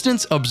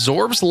substance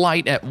absorbs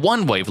light at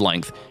one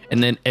wavelength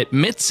and then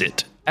emits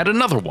it at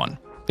another one,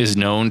 is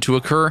known to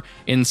occur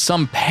in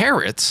some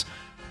parrots,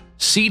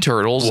 sea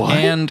turtles,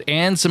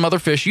 and some other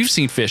fish. You've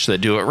seen fish that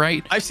do it,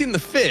 right? I've seen the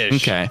fish.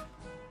 Okay.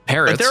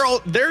 Parrots.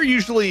 But they're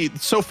usually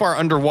so far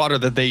underwater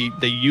that they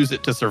use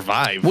it to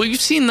survive. Well, you've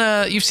seen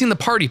the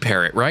party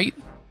parrot, right?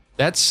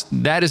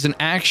 That is an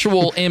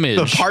actual image.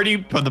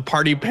 the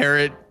party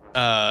parrot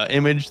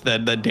image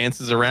that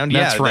dances around.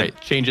 That's right.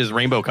 That changes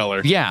rainbow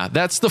color. Yeah,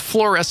 that's the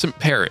fluorescent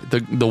parrot,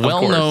 the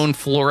well-known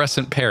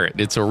fluorescent parrot.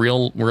 It's a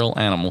real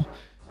animal.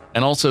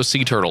 And also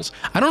sea turtles.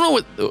 I don't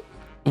know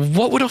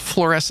what would a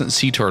fluorescent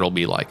sea turtle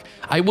be like.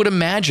 I would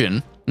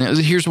imagine, now,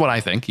 here's what I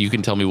think. You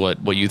can tell me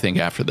what you think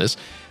after this.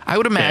 I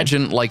would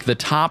imagine like the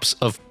tops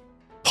of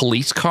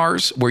police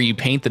cars where you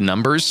paint the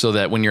numbers so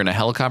that when you're in a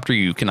helicopter,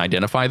 you can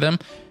identify them.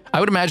 I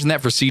would imagine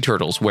that for sea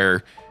turtles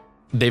where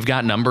they've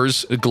got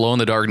numbers, glow in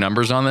the dark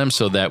numbers on them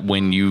so that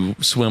when you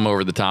swim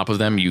over the top of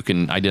them, you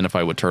can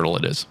identify what turtle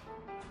it is.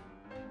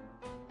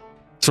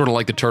 Sort of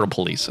like the turtle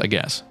police, I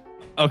guess.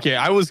 Okay,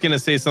 I was gonna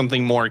say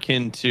something more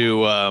akin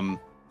to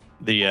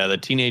the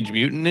Teenage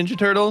Mutant Ninja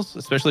Turtles,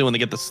 especially when they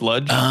get the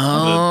sludge.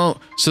 Oh,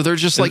 so they're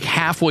just like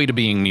halfway to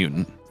being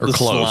mutant or the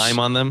close. slime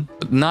on them.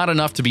 But not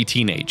enough to be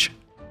teenage.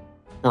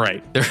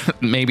 Right.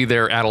 Maybe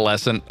they're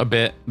adolescent a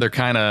bit. They're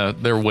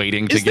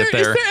waiting to get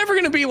there. Is there ever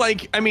gonna be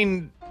like? I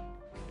mean,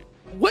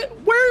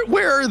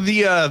 where are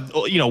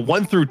the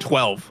 1 through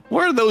 12?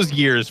 Where are those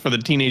years for the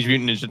Teenage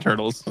Mutant Ninja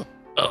Turtles?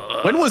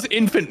 When was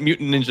Infant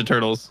Mutant Ninja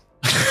Turtles?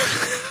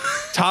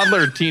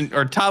 Toddler Mutant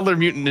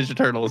Ninja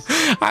Turtles.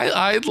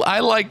 I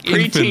like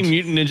Preteen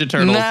Mutant Ninja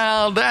Turtles.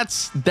 No,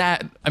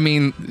 I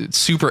mean,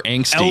 super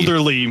angsty.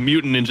 Elderly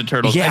Mutant Ninja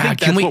Turtles. Yeah, I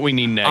think that's what we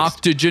need next.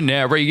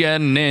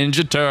 Octogenarian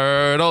Ninja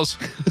Turtles.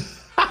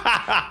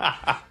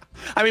 I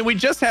mean, we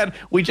just had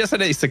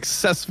a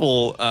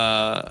successful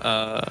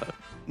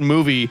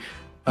movie.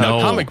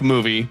 Comic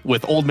movie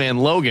with Old Man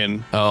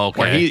Logan. Oh, okay.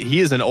 Where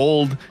he's an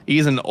old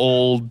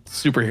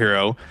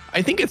superhero.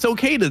 I think it's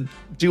okay to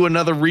do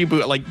another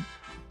reboot, like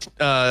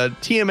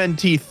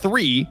TMNT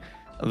 3,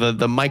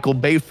 the Michael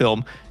Bay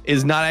film,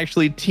 is not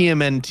actually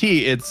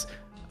TMNT. It's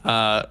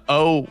OMNT,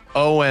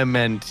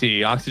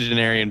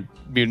 Octogenarian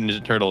Mutant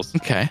Ninja Turtles.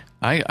 Okay,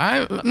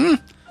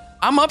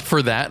 I'm up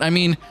for that. I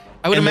mean,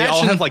 I would imagine they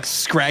all have like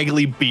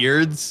scraggly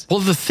beards. Well,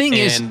 the thing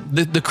is,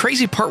 the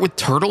crazy part with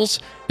turtles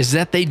is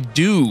that they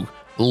do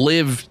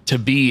live to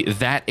be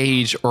that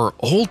age or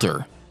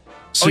older.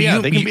 So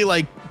they can be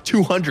like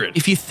 200.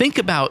 If you think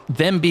about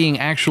them being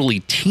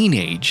actually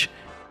teenage,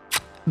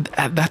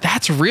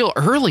 that's real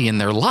early in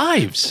their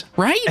lives,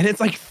 right? And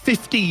it's like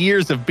 50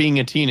 years of being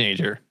a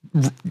teenager.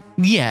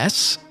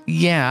 Yes.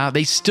 Yeah.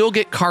 They still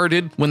get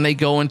carded when they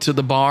go into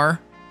the bar.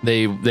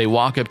 They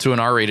walk up to an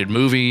R-rated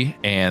movie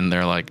and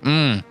they're like,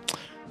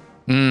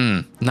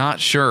 not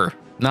sure.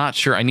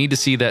 I need to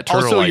see that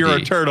turtle Also, ID. you're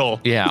a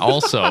turtle. Yeah.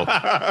 Also,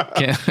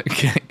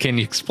 can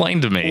you explain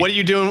to me? What are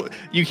you doing?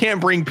 You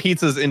can't bring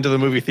pizzas into the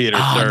movie theater,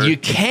 sir. You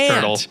can't.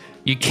 Turtle.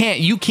 You can't.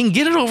 You can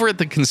get it over at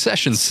the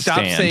concession Stop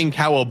stand. saying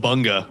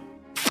cowabunga.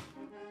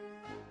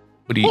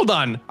 Hold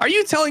on. Are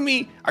you telling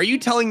me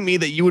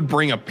that you would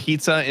bring a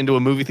pizza into a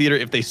movie theater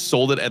if they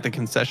sold it at the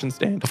concession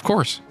stand? Of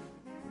course.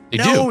 They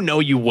do. No,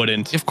 you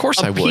wouldn't. Of course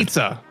I would.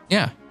 Pizza.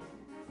 Yeah.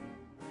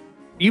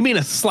 You mean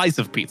a slice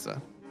of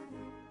pizza?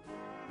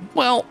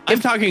 Well,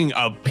 I'm talking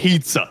a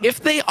pizza.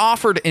 If they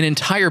offered an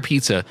entire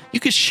pizza, you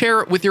could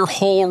share it with your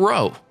whole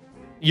row.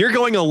 You're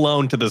going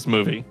alone to this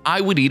movie. I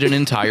would eat an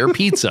entire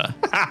pizza.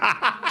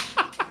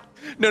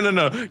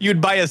 No. You'd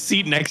buy a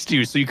seat next to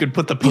you so you could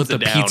put the pizza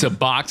down. Pizza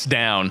box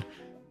down.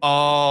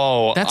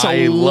 Oh, That's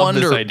love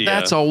this idea.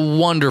 That's a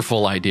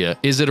wonderful idea.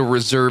 Is it a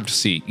reserved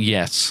seat?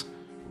 Yes.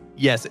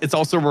 Yes, it's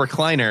also a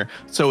recliner,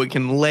 so it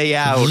can lay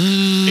out.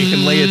 It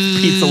can lay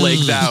its pizza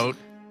legs out.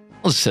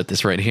 Let's set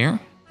this right here.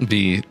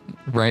 Be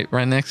right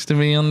next to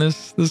me on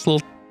this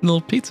little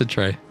pizza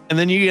tray. And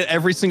then you get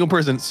every single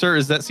person, sir,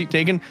 is that seat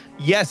taken?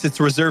 Yes,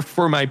 it's reserved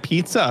for my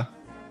pizza.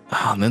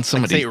 Oh, and then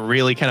somebody Say it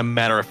really kind of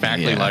matter of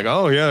factly, like,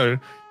 oh yeah,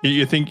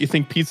 you think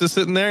pizza's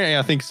sitting there? Yeah,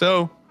 I think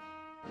so.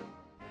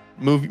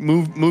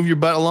 Move your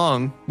butt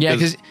along. Yeah,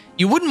 because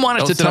you wouldn't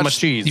want it to touch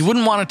cheese. You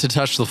wouldn't want it to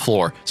touch the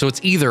floor. So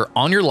it's either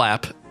on your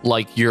lap,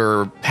 like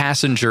your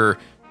passenger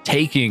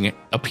taking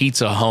a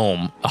pizza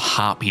home, a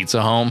hot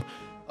pizza home,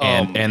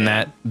 and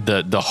that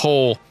the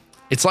whole.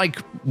 It's like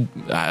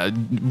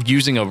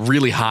using a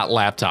really hot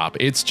laptop.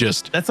 It's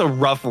just... That's a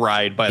rough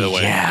ride, by the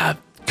way. Yeah,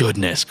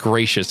 goodness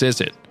gracious, is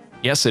it?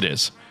 Yes, it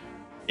is.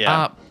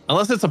 Yeah,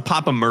 unless it's a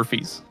Papa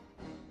Murphy's.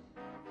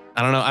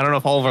 I don't know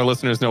if all of our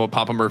listeners know what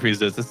Papa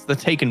Murphy's is. It's the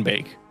take and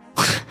bake.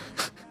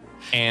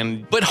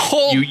 And but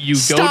you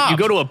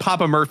go to a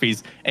Papa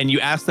Murphy's and you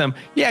ask them,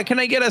 yeah, can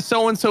I get a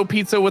so-and-so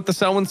pizza with the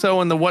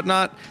so-and-so and the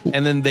whatnot?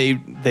 And then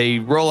they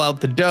roll out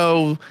the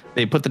dough,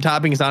 they put the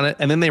toppings on it,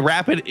 and then they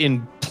wrap it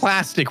in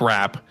plastic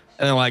wrap.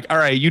 And they're like, all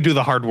right, you do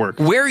the hard work.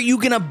 Where are you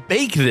going to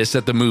bake this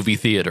at the movie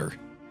theater?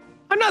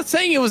 I'm not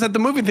saying it was at the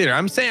movie theater.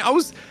 I'm saying I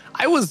was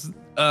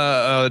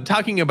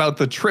talking about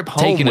the trip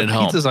home taking with it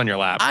home. pizzas on your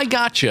lap. I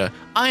gotcha.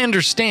 I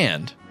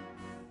understand.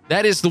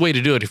 That is the way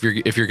to do it if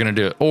you're going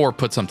to do it, or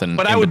put something.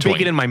 But in I would between.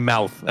 bake it in my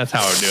mouth. That's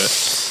how I would do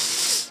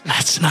it.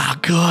 That's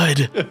not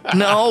good.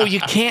 No, you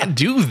can't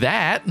do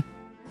that.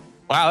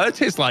 Wow, that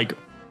tastes like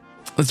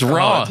it's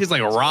raw. It tastes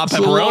like raw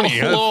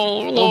pepperoni.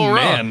 Little raw.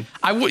 Man,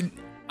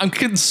 I'm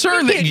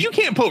concerned that you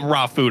can't put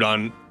raw food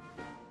on.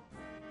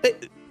 They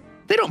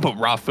don't put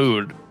raw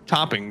food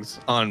toppings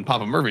on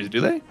Papa Murphy's, do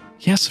they?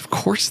 Yes, of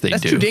course they do.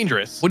 That's too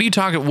dangerous. What are you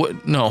talking?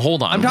 What? No,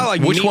 hold on. I'm talking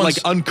like which meat,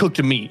 one's like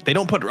uncooked meat. They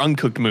don't put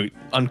uncooked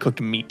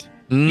meat.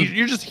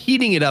 You're just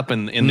heating it up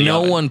in the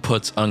no oven. one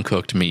puts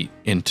uncooked meat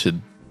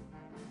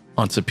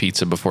onto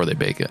pizza before they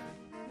bake it.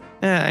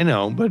 Yeah, I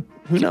know, but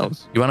who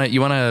knows? You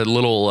want a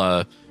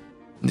little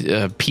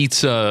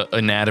pizza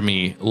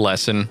anatomy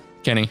lesson,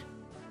 Kenny?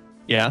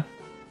 Yeah.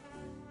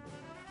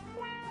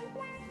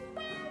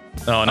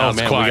 Oh, now it's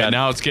man, quiet.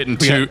 Now it's getting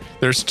two.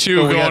 There's two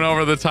going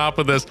over the top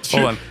of this.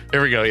 Hold on.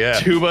 Here we go. Yeah.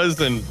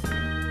 Tubas and.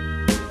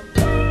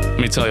 Let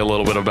me tell you a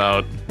little bit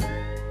about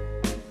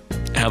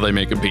how they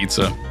make a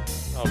pizza.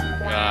 Oh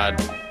God.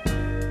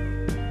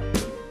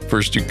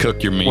 First, you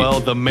cook your meat.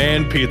 Well, the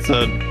man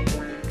pizza and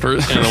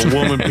a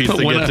woman pizza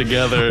get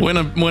together. When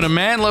a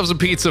man loves a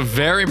pizza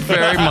very,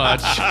 very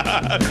much. All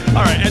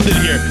right, end it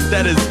here.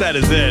 That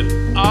is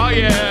it. Oh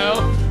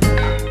yeah.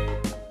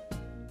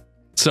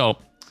 So,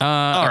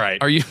 all right.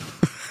 Are you?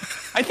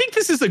 I think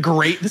this is a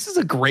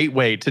great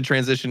way to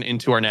transition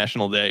into our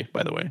National Day.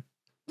 By the way.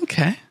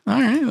 Okay. All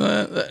right.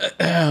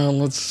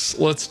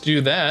 Let's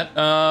do that.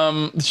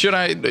 Should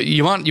I?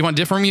 You want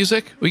different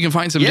music? We can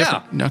find some. Yeah.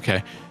 Different,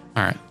 okay.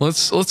 All right.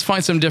 Let's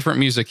find some different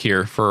music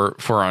here for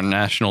our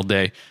National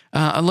Day.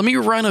 Let me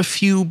run a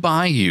few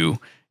by you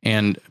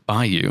and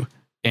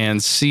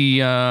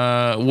see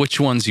which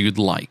ones you'd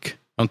like.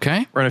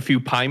 Okay. Run a few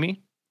pie me.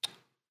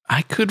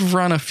 I could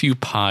run a few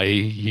pie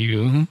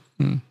you.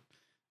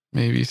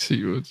 Maybe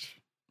see which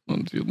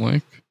ones you'd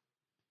like.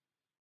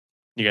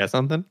 You got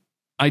something?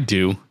 I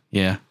do.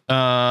 Yeah.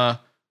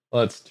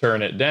 Let's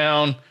turn it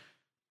down.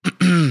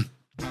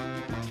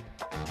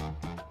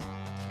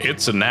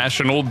 It's a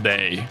national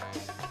day.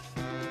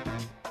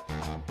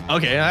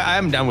 Okay,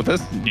 I'm down with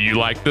this. Do you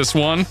like this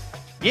one?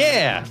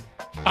 Yeah.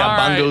 Got All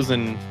right. bongos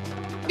and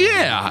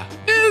Yeah.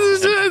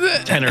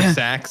 tenor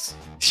sax.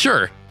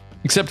 Sure.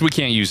 Except we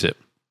can't use it.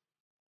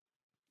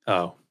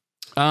 Oh.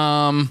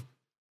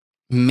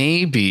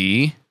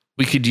 Maybe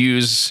we could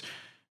use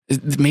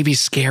maybe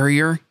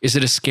scarier. Is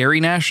it a scary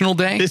national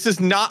day? This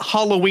is not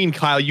Halloween,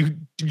 Kyle. You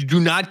do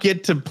not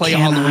get to play Can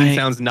Halloween I?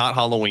 sounds not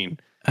Halloween.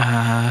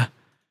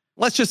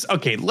 Let's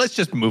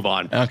just move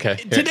on. Okay.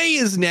 Today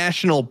is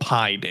National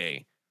Pie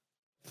Day.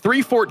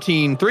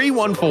 314.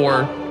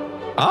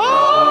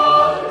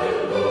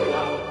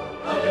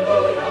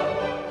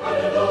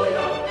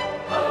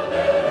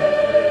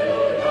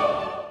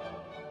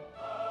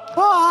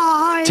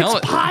 It's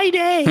Pie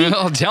Day.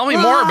 Tell me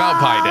more about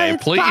Pie Day,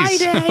 It's please. Pie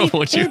Day.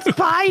 Would you? It's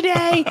Pie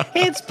Day.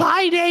 It's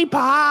Pie Day.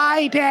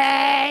 Pie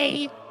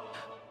Day.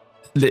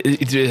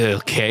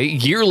 Okay.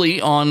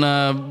 Yearly on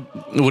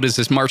what is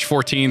this? March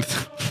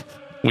 14th.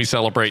 We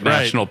celebrate Right.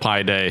 National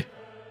Pie Day.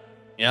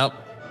 Yep.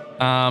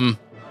 I'm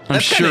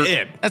That's sure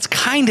kinda it. That's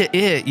kind of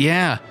it.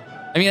 Yeah.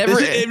 I mean,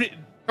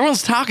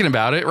 everyone's talking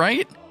about it,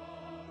 right?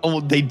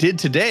 Oh, they did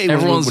today.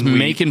 Everyone's when we-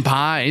 making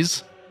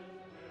pies.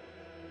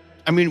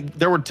 I mean,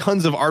 there were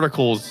tons of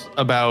articles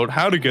about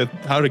how to get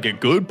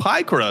good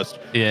pie crust.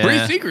 Yeah. 3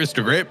 secrets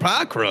to great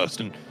pie crust.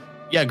 And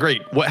yeah,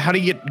 great. How do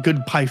you get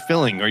good pie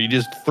filling? Or you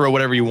just throw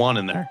whatever you want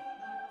in there?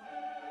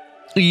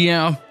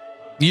 Yeah,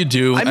 you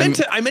do. I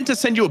meant to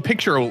send you a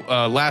picture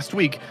last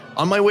week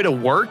on my way to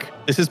work.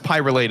 This is pie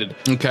related.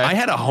 Okay. I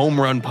had a home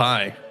run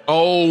pie.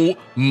 Oh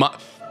my.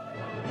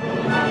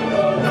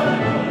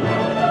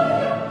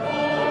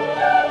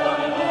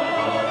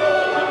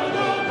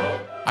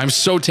 I'm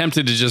so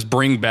tempted to just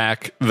bring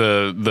back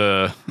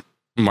the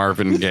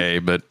Marvin Gaye,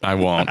 but I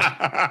won't.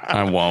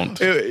 I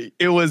won't.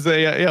 It was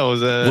a it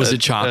was a. Was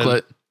it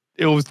chocolate?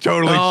 It was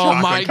totally. Oh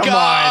chocolate. my Come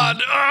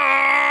God!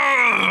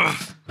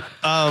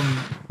 On.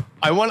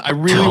 I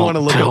really want to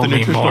look up the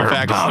nutritional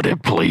facts about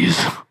it, please.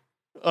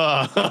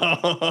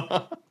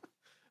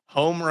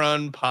 Home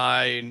run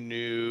pie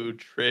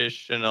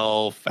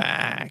nutritional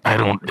facts. I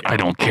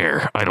don't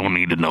care. I don't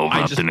need to know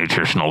about the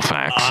nutritional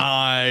facts.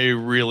 I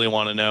really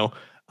want to know.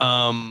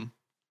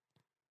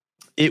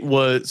 It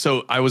was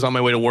so I was on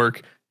my way to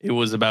work. It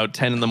was about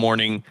 10 in the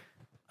morning.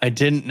 I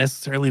didn't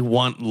necessarily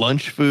want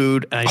lunch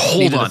food. I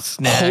needed a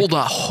snack. Hold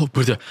on.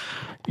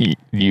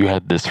 You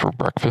had this for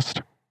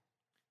breakfast?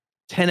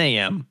 10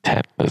 a.m.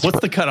 What's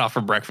the cutoff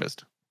for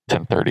breakfast?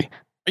 10:30.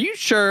 Are you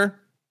sure?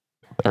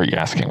 Are you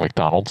asking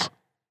McDonald's?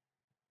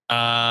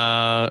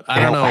 I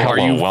don't know. Are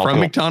you from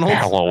McDonald's?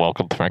 Hello,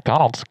 welcome to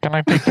McDonald's. Can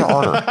I take your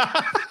order?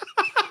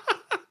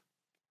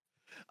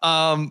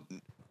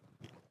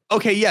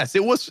 Okay, yes,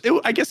 it was.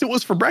 I guess it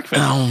was for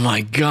breakfast. Oh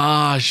my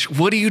gosh!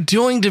 What are you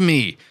doing to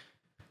me?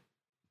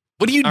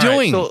 What are you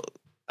doing? Right, so,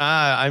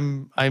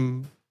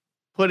 I'm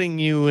putting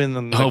you in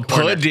the corner.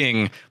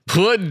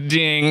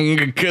 pudding,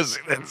 because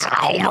it's a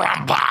home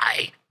run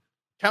pie.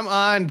 Come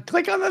on,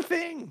 click on the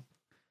thing.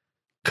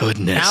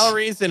 Goodness.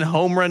 Calories and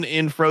home run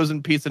in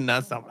frozen pizza.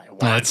 That's not what I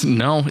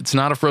want. It's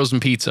not a frozen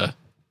pizza.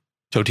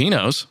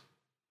 Totino's.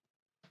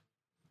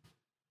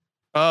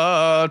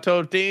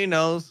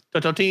 Totino's.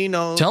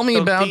 Tell me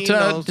about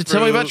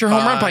your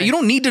home run pie. You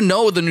don't need to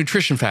know the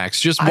nutrition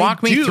facts. Just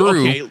walk me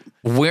through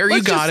where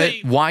you got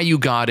it, why you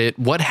got it,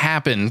 what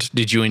happened.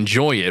 Did you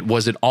enjoy it?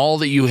 Was it all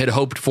that you had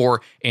hoped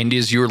for? And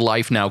is your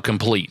life now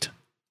complete?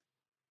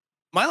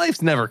 My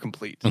life's never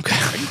complete. Okay.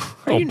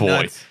 Are you boy,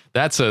 nuts?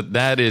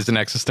 that is an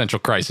existential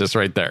crisis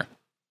right there.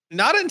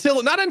 Not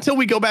until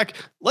we go back.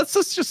 Let's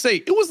just say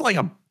it was like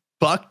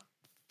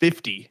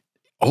 $1.50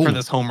 for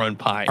this home run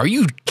pie. Are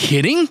you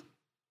kidding?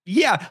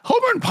 Yeah,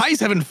 home run pies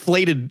have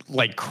inflated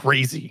like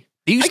crazy.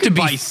 They used to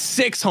buy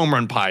 6 home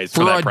run pies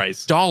for that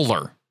price.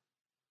 $1.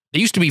 They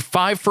used to be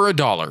 5 for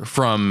 $1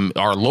 from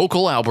our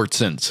local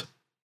Albertsons.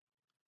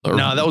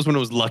 No, that was when it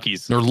was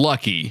Lucky's. Or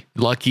Lucky.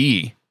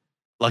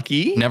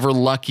 Lucky? Never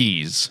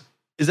Lucky's.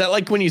 Is that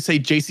like when you say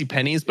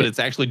JCPenney's, but it's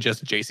actually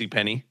just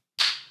JCPenney?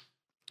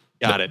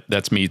 Got it.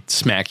 That's me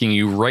smacking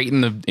you right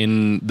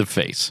in the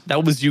face.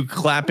 That was you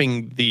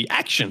clapping the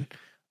action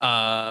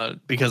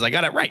because I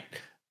got it right.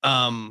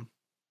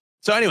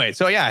 So anyway,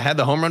 I had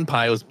the home run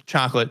pie. It was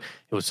chocolate.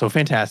 It was so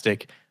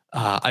fantastic.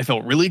 I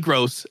felt really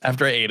gross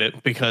after I ate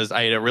it because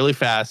I ate it really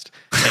fast,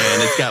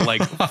 and it's got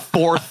like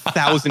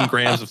 4,000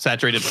 grams of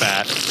saturated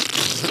fat.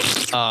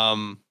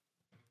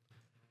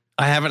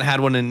 I haven't had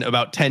one in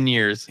about 10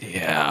 years.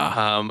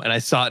 Yeah. And I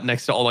saw it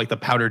next to all like the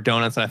powdered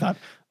donuts, and I thought,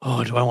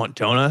 oh, do I want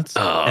donuts?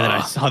 And then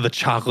I saw the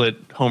chocolate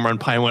home run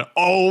pie and went,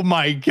 oh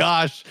my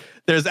gosh,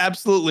 there's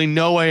absolutely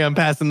no way I'm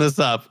passing this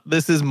up.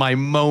 This is my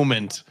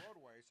moment.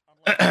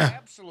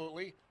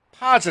 Absolutely,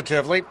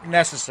 positively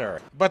necessary.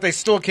 But they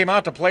still came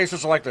out to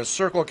places like the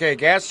Circle K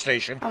gas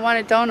station. I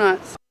wanted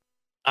donuts.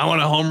 I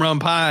want a home run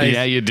pie.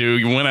 Yeah, you do.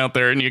 You went out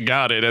there and you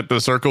got it at the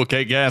Circle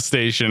K gas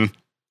station.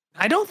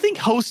 I don't think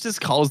Hostess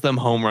calls them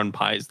home run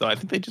pies, though. I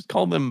think they just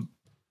call them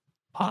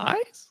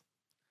pies.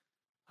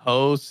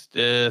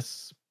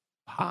 Hostess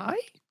pie.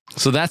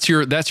 So that's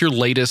your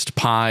latest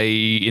pie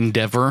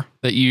endeavor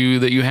that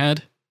you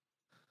had.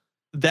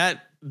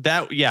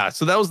 Yeah.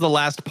 So that was the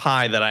last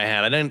pie that I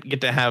had. I didn't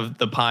get to have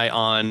the pie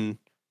on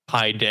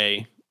Pie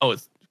Day. Oh,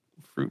 it's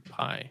fruit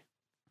pie.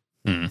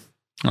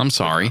 I'm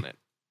sorry.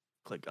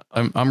 Click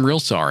on. I'm real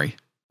sorry.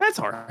 That's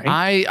all right.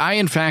 I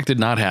in fact did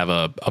not have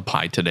a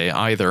pie today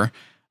either.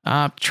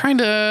 Trying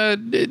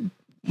to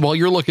while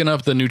you're looking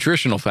up the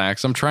nutritional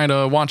facts, I'm trying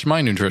to watch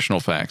my nutritional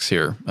facts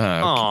here.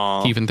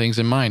 Keeping things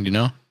in mind,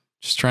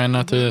 just trying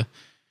not to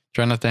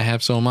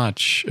have so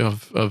much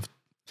of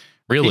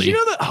really. Did you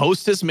know that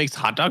Hostess makes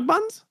hot dog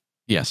buns?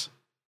 Yes.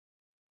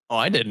 Oh,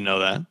 I didn't know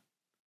that.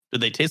 Do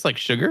they taste like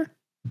sugar?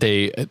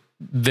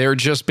 They're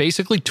just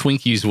basically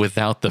Twinkies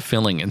without the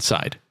filling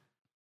inside.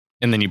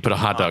 And then you put a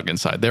hot dog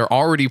inside. They're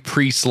already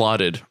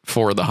pre-slotted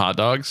for the hot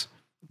dogs.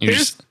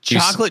 There's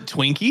chocolate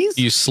Twinkies?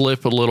 You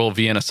slip a little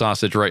Vienna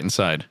sausage right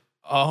inside.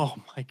 Oh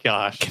my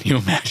gosh. Can you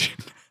imagine?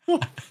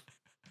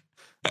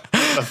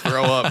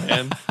 Throw up,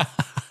 man.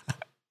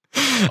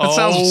 That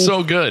sounds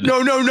so good. No.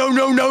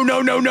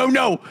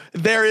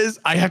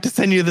 I have to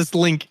send you this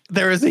link.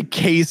 There is a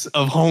case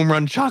of home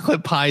run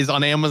chocolate pies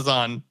on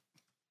Amazon.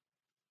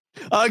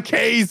 A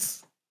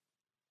case.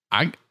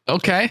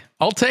 Okay.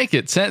 I'll take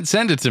it.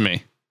 Send it to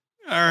me.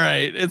 All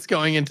right. It's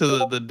going into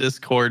the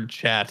Discord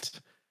chat.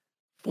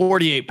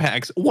 48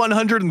 packs,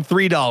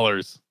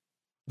 $103.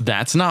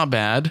 That's not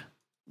bad.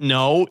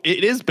 No,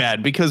 it is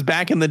bad because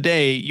back in the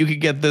day, you could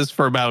get this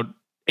for about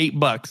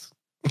 $8.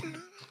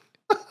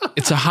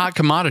 It's a hot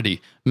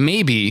commodity.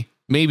 Maybe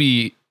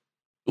we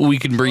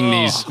can bring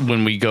these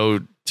when we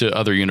go to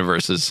other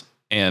universes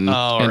and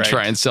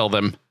try and sell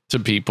them to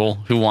people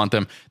who want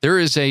them. There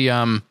is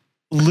a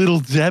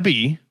Little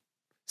Debbie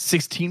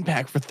 16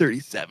 pack for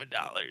 $37.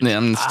 Yeah,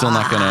 I'm still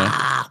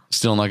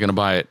not gonna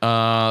buy it.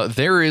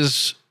 There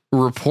is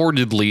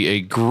reportedly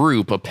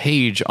a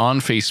page on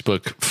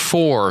Facebook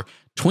for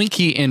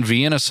Twinkie and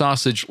Vienna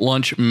sausage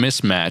lunch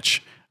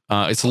mismatch.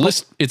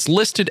 It's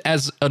listed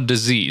as a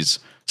disease.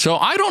 So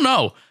I don't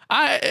know.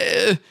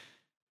 I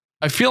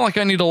feel like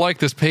I need to like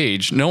this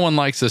page. No one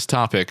likes this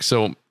topic,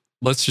 so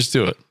let's just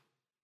do it.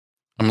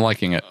 I'm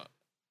liking it.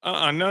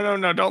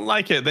 No, don't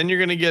like it. Then you're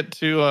gonna get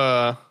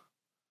to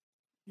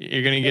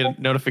you're gonna get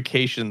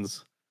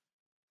notifications.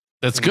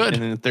 That's good.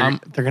 And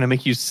they're gonna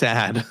make you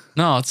sad.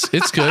 No,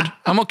 it's good.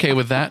 I'm okay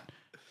with that.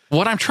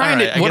 What I'm trying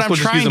to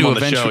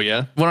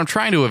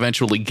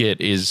eventually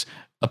get is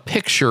a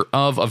picture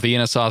of a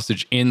Vienna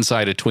sausage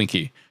inside a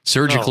Twinkie,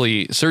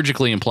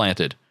 surgically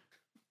implanted.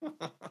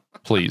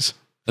 Please.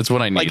 That's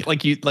what I need.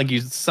 Like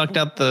you sucked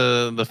out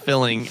the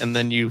filling and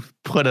then you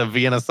put a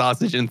Vienna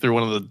sausage in through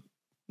one of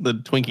the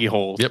Twinkie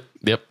holes.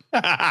 Yep.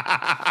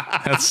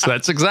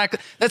 That's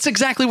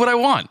exactly what I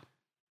want.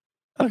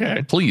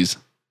 Okay. Please.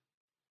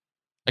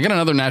 I got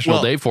another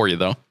national day for you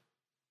though.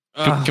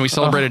 Can we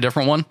celebrate a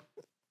different one?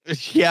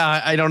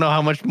 Yeah, I don't know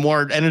how much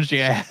more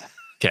energy I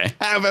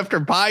have after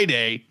Pi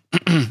Day.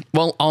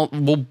 Well,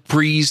 we'll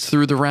breeze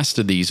through the rest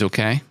of these,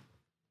 okay?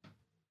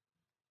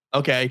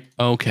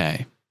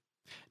 Okay.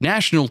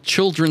 National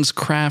Children's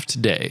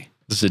Craft Day.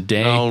 This is a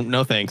day. Oh,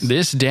 no thanks.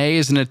 This day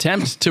is an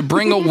attempt to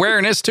bring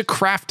awareness to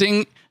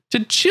crafting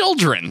to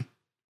children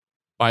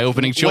by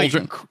opening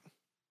children.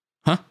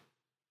 Huh?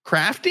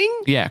 Crafting?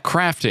 Yeah,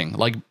 crafting.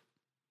 Like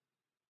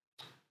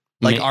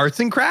arts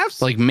and crafts?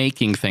 Like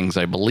making things,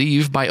 I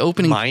believe, by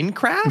opening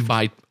Minecraft?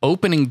 By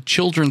opening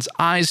children's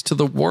eyes to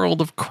the world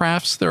of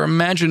crafts, their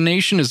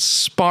imagination is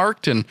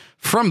sparked, and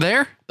from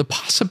there, the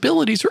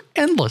possibilities are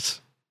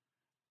endless.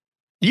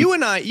 You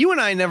and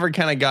I never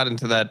kind of got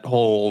into that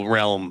whole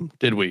realm,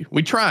 did we?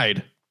 We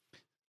tried.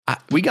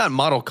 We got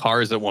model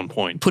cars at one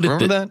point.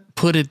 Remember that?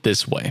 Put it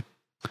this way.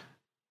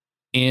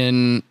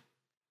 I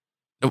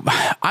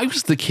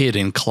was the kid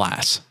in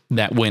class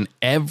that when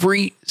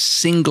every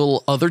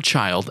single other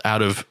child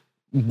out of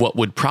what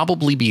would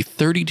probably be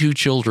 32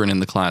 children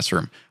in the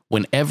classroom,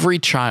 when every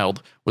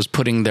child was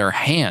putting their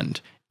hand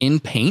in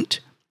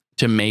paint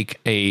to make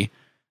a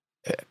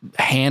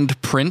hand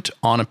print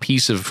on a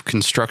piece of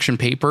construction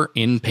paper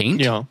in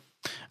paint,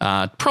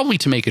 probably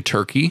to make a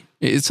turkey.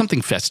 It's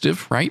something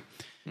festive, right?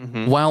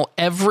 Mm-hmm. While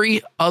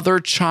every other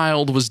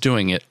child was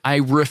doing it, I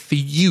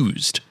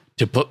refused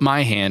to put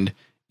my hand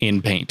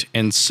in paint.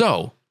 And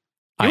so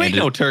you ain't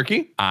no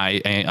turkey.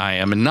 I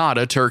am not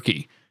a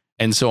turkey.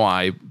 And so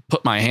I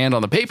put my hand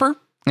on the paper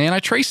and I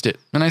traced it.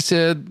 And I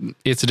said,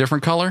 it's a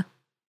different color.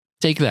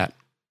 Take that.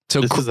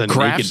 So this is a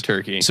naked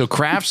turkey. So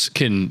crafts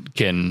can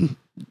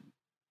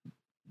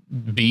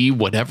be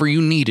whatever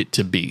you need it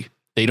to be.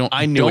 They don't.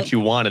 I knew what you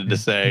wanted to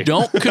say.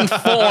 Don't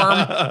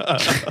conform.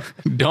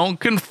 Don't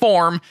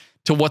conform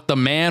to what the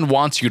man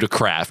wants you to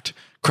craft.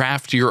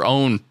 Craft your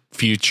own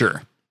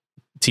future.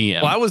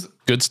 TM. Well, I was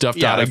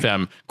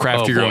goodstuff.fm.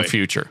 Craft your own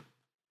future.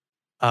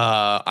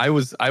 I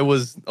was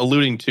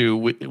alluding to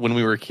when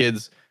we were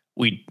kids.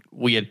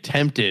 We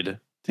attempted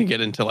to get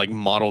into like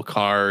model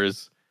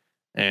cars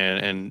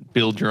and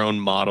build your own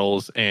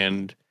models,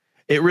 and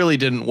it really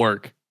didn't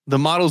work. The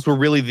models were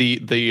really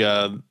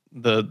the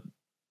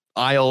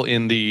aisle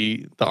in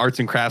the arts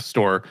and crafts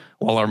store,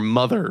 while our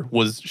mother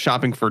was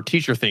shopping for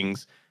teacher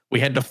things. We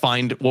had to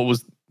find what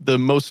was the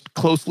most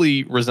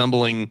closely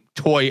resembling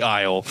toy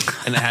aisle,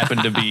 and it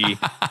happened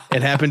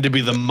to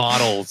be the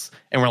models.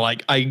 And we're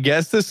like, I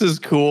guess this is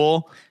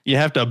cool. You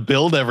have to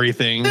build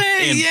everything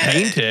and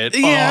paint it.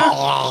 Yeah.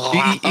 Oh.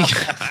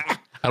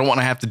 I don't want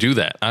to have to do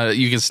that.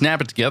 You can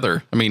snap it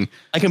together. I mean,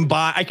 I can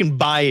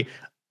buy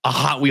a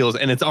Hot Wheels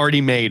and it's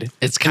already made.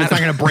 It's not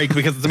going to break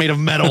because it's made of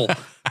metal.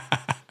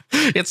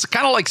 It's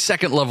kind of like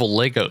second level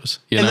Legos,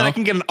 then I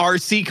can get an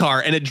RC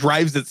car and it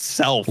drives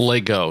itself.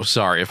 Lego.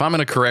 Sorry. If I'm going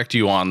to correct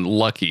you on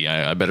Lucky,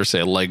 I better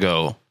say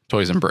Lego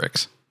Toys and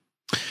Bricks.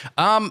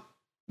 Wow.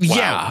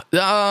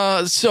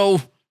 Yeah.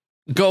 So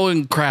go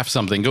and craft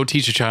something. Go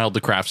teach a child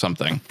to craft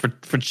something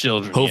for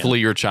children. Hopefully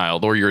you're a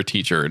child or you're a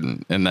teacher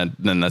and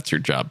then that's your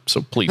job.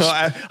 So please.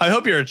 Well, I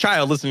hope you're a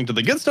child listening to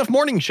the Good Stuff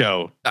Morning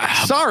Show.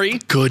 Sorry.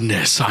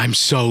 Goodness. I'm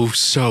so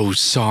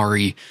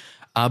sorry.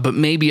 But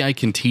maybe I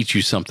can teach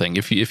you something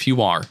if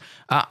you are.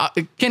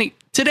 Kenny,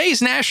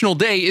 today's national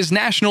day is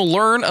National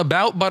Learn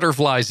About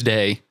Butterflies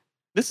Day.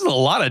 This is a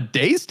lot of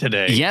days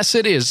today. Yes,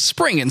 it is.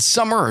 Spring and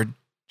summer are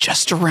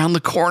just around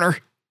the corner.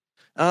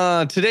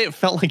 Today it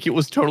felt like it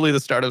was totally the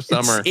start of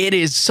summer. It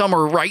is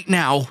summer right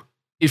now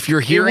if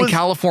you're here in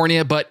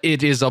California, but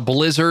it is a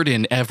blizzard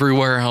in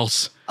everywhere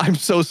else. I'm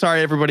so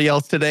sorry, everybody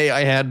else. Today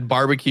I had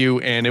barbecue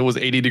and it was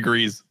 80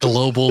 degrees.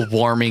 Global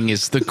warming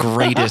is the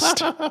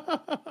greatest.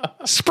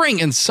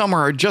 Spring and summer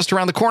are just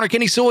around the corner,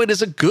 Kenny, so it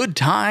is a good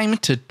time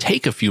to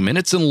take a few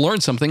minutes and learn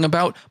something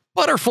about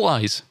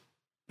butterflies.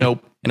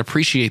 Nope. And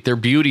appreciate their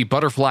beauty.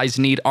 Butterflies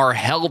need our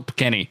help,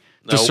 Kenny,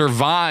 to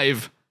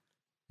survive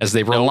as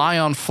they rely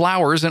on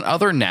flowers and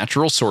other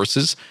natural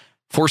sources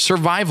for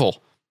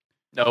survival.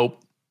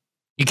 Nope.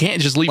 You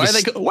can't just leave. Why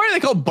are they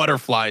called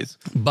butterflies?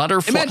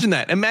 Butterfly. Imagine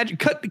that.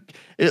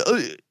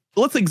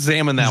 Let's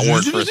examine that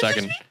word for a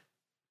second.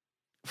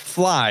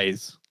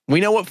 Flies. We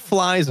know what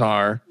flies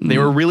are. They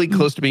were really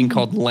close to being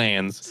called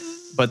lands,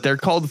 but they're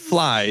called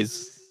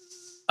flies.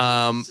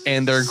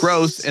 And they're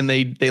gross, and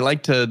they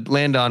like to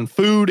land on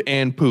food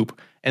and poop.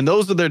 And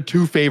those are their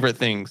two favorite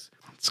things.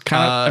 It's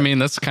kind of, I mean,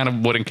 that's kind of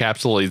what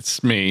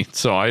encapsulates me.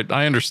 So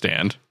I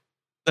understand.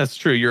 That's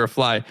true. You're a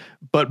fly.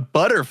 But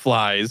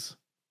butterflies,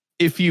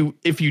 if you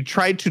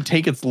tried to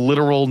take its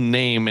literal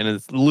name and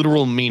its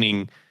literal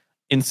meaning,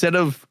 instead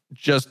of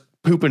just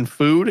poop and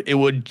food, it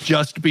would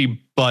just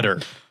be butter.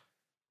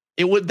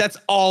 That's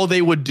all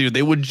they would do.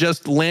 They would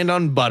just land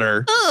on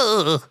butter.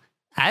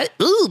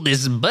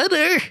 This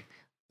butter.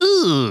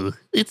 Ooh,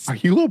 Are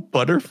you a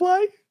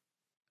butterfly?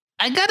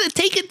 I gotta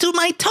take it to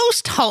my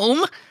toast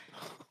home.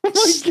 Oh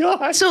my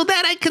God. So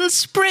that I can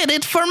spread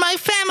it for my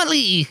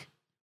family.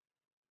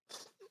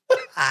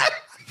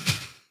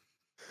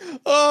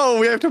 Oh,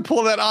 we have to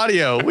pull that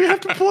audio.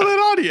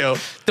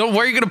 Don't.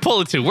 Where are you going to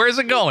pull it to? Where is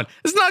it going?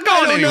 It's not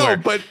going anywhere.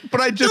 No, but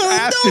I just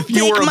asked if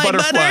you were a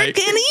butterfly. Butter,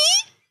 Kenny.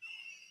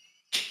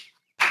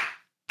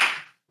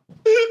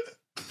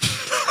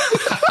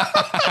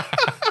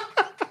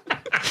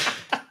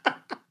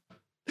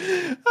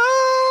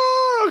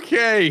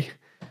 Okay.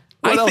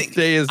 What else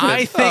day is it?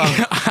 I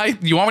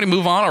think you want me to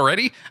move on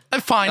already?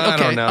 Fine. Okay. I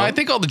don't know. I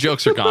think all the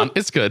jokes are gone.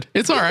 It's good.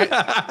 It's all right.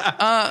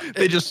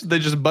 They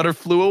just butter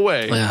flew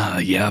away.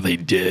 Yeah, they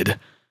did.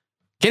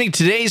 Kenny,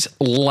 today's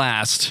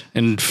last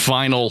and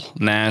final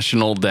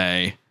national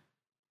day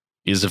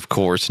is, of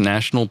course,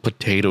 National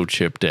Potato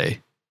Chip Day.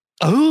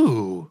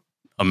 Oh.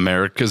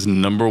 America's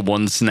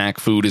 #1 snack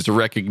food is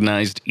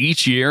recognized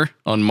each year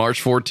on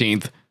March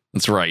 14th.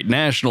 That's right.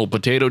 National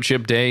Potato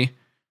Chip Day.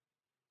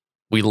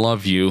 We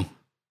love you.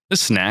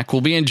 This snack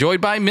will be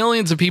enjoyed by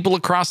millions of people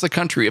across the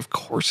country. Of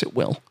course it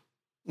will.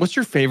 What's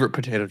your favorite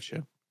potato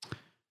chip?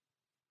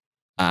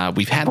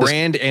 We've had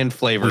brand and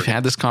flavor. We've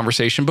had this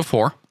conversation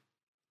before.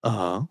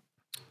 Uh-huh.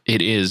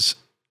 It is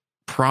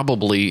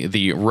probably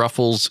the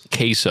Ruffles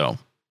Queso.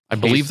 I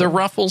believe they're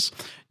Ruffles.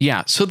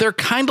 Yeah. So they're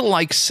kind of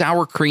like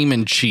sour cream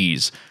and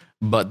cheese,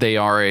 but they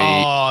are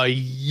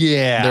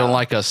they're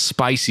like a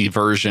spicy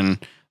version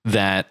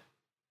that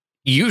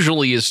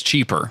usually is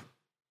cheaper.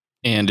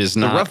 And is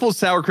not. The Ruffles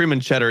sour cream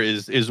and cheddar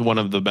is one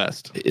of the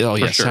best. Oh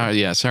yeah,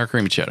 sure. Sour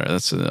cream and cheddar.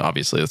 That's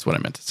that's what I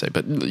meant to say.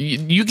 But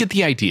you get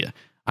the idea.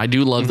 I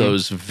do love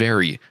those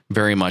very,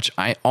 very much.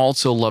 I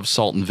also love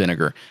salt and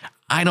vinegar.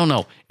 I don't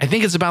know. I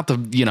think it's about the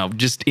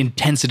just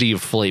intensity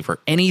of flavor.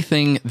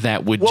 Anything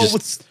that would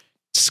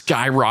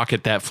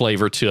skyrocket that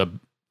flavor to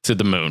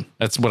the moon.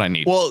 That's what I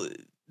need. Well,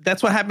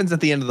 that's what happens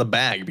at the end of the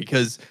bag,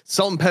 because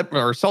salt and pepper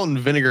or salt and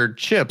vinegar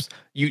chips,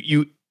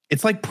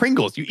 it's like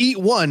Pringles. You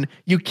eat one,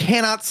 you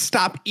cannot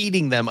stop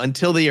eating them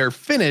until they are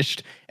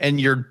finished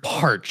and you're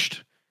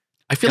parched.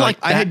 I feel like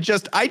I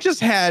just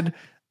had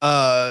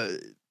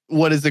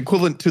what is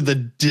equivalent to the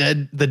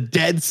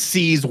Dead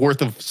Sea's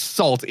worth of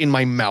salt in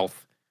my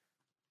mouth.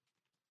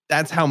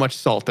 That's how much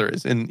salt there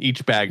is in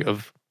each bag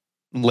of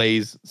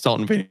Lay's salt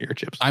and vinegar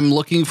chips. I'm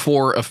looking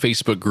for a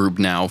Facebook group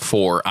now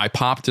for I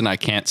popped and I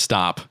can't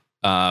stop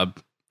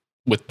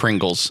with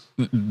Pringles,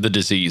 the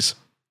disease.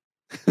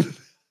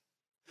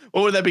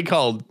 What would that be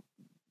called?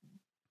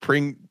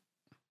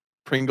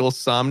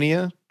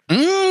 Pringlesomnia?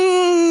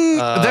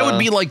 That would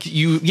be like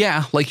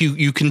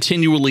you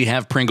continually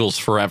have Pringles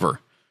forever.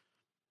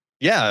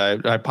 Yeah,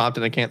 I popped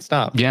and I can't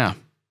stop. Yeah,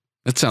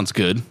 that sounds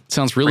good.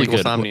 Sounds really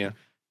good. Pringlesomnia.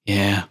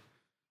 Yeah.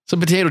 So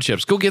potato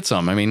chips, go get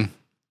some. I mean,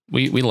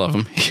 we love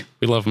them.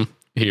 We love them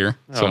here.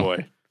 Oh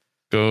boy,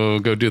 go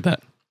do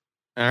that.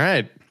 All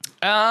right,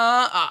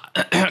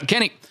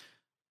 Kenny,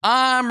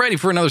 I'm ready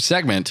for another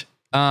segment.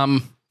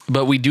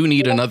 But we do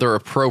need another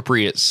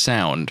appropriate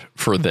sound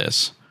for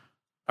this.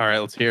 All right,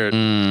 let's hear it.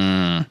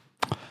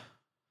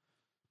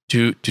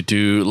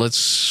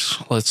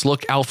 Let's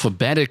look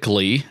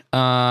alphabetically.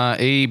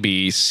 A,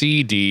 B,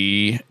 C,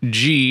 D,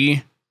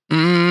 G.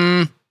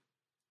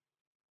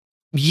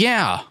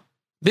 Yeah,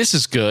 this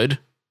is good.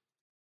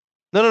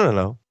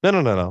 No.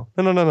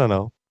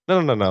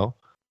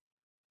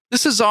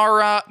 This is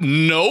our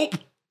nope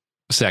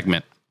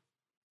segment.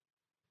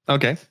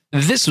 Okay.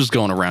 This was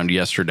going around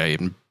yesterday,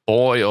 and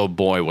boy, oh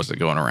boy, was it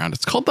going around.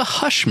 It's called the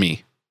Hush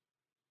Me.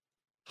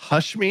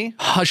 Hush Me?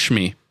 Hush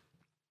Me.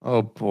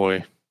 Oh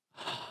boy.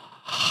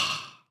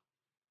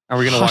 Are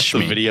we going to watch the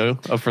video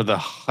for the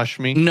Hush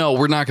Me? No,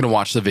 we're not going to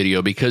watch the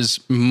video because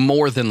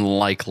more than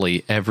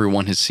likely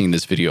everyone has seen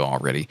this video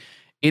already.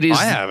 I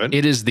haven't.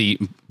 It is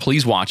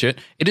please watch it.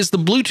 It is the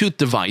Bluetooth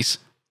device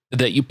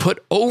that you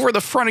put over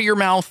the front of your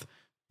mouth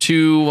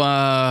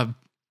to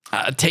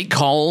take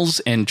calls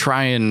and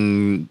try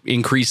and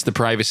increase the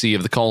privacy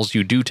of the calls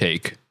you do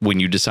take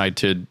when you decide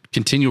to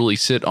continually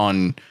sit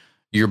on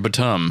your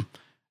bottom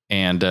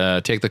and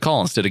take the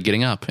call instead of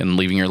getting up and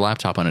leaving your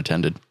laptop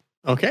unattended.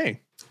 Okay.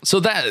 So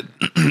that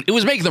it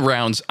was making the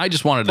rounds. I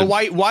just wanted to.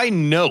 But why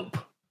nope?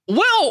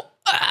 Well,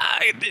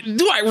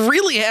 do I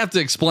really have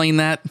to explain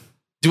that?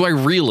 Do I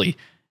really?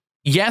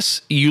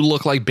 yes, you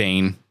look like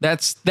Bane.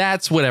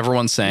 That's what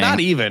everyone's saying. Not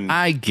even.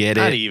 I get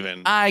it. Not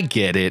even. I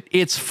get it.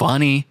 It's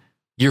funny.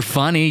 You're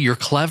funny. You're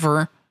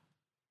clever.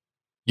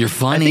 You're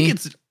funny.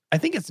 I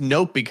think it's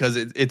Nope because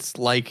it's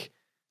like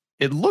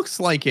it looks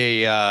like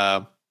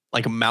a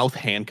mouth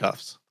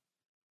handcuffs.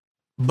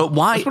 But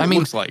why? That's what I it mean,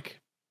 looks like.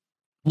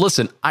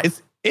 Listen,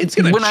 it's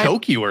gonna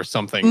choke you or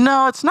something.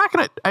 No, it's not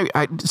gonna.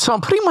 So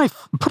I'm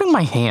putting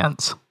my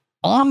hands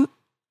on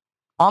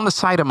the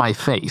side of my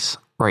face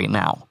right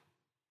now.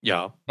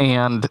 Yeah.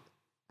 And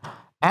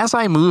as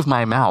I move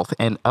my mouth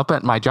and up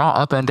at my jaw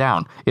up and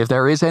down, if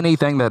there is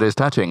anything that is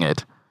touching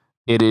it,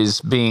 it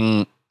is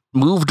being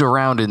moved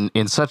around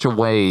in such a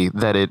way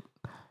that it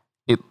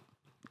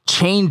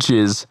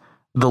changes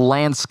the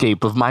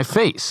landscape of my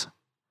face.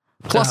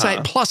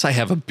 Plus I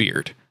have a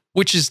beard,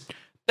 which is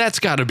that's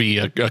got to be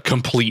a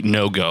complete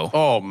no-go.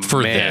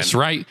 For this,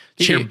 right?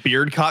 Get your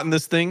beard caught in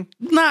this thing?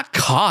 Not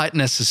caught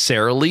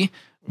necessarily,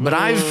 but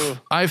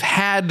I've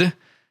had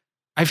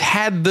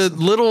the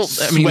little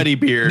sweaty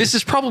beard. This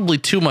is probably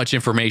too much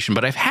information,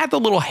 but I've had the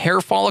little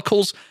hair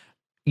follicles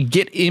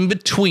get in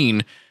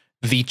between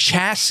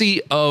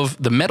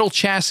the metal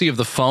chassis of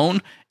the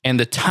phone and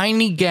the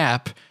tiny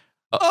gap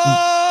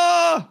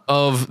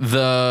of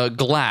the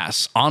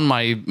glass on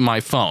my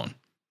phone.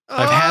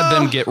 I've had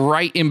them get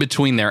right in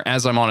between there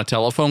as I'm on a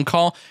telephone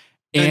call,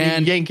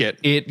 and you yank it.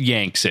 It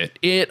yanks it.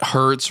 It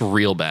hurts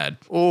real bad.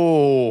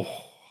 Oh,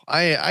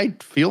 I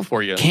feel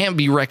for you. Can't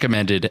be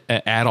recommended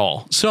at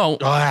all. So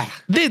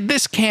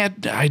this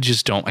can't. I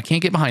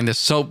can't get behind this.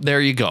 So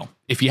there you go.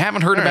 If you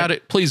haven't heard about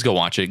it, please go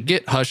watch it.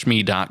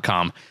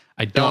 GetHushMe.com.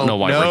 I don't know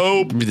why.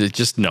 Nope.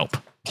 Just nope.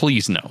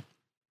 Please no.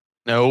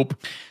 Nope.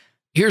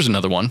 Here's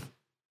another one.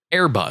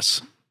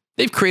 Airbus.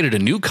 They've created a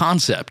new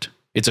concept.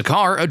 It's a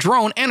car, a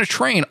drone, and a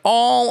train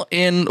all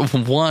in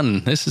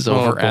one. This is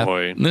over at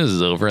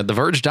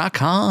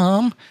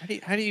TheVerge.com.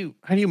 How do you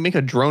make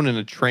a drone and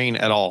a train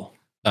at all?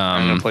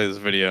 I'm gonna play this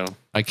video.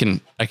 I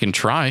can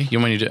try. You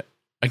want me to?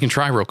 I can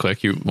try real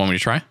quick. You want me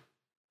to try?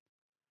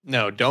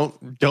 No,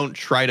 don't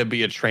try to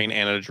be a train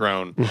and a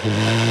drone.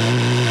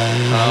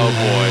 Oh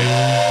boy.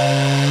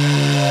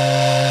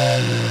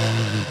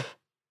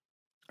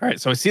 All right,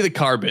 so I see the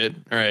car bit.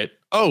 All right.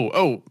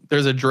 Oh,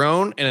 there's a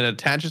drone and it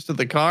attaches to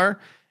the car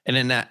and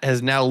it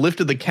has now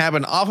lifted the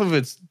cabin off of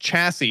its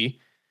chassis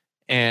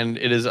and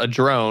it is a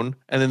drone.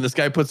 And then this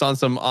guy puts on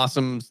some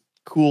awesome,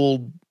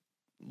 cool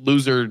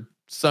loser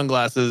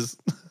sunglasses.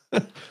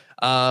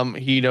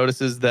 He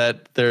notices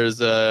that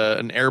there's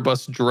an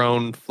Airbus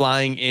drone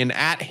flying in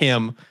at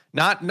him,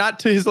 not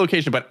to his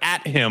location, but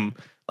at him,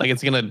 like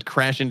it's going to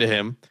crash into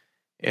him.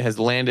 It has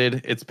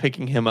landed. It's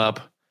picking him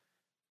up.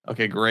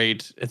 Okay,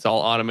 great. It's all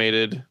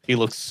automated. He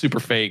looks super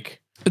fake.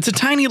 It's a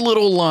tiny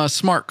little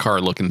smart car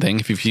looking thing.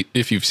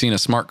 If you've seen a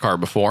smart car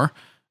before,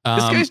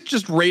 this guy's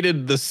just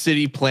rated the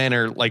city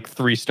planner like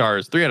 3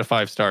 stars, 3 out of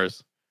 5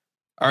 stars.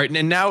 All right,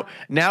 and now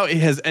it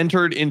has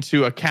entered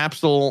into a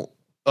capsule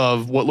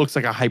of what looks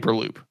like a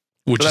hyperloop,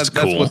 which is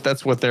cool.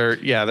 That's what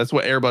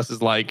Airbus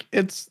is like.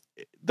 It's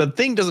the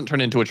thing doesn't turn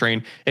into a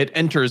train. It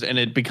enters and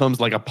it becomes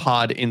like a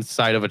pod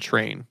inside of a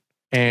train.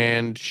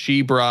 And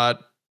she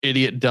brought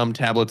idiot dumb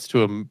tablets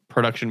to a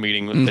production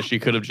meeting that she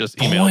could have just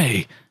emailed.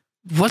 Boy,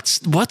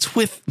 what's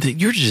with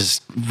you're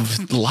just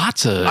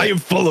lots of. I am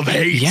full of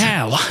hate.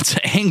 Yeah, lots of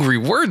angry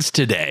words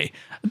today.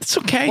 It's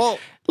okay. Well,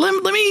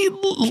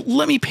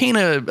 let me paint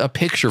a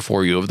picture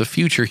for you of the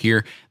future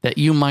here that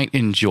you might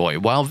enjoy.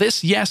 While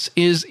this, yes,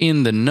 is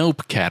in the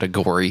nope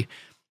category,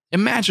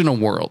 imagine a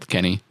world,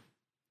 Kenny,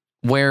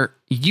 where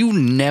you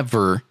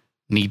never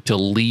need to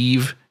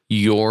leave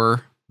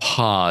your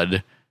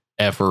pod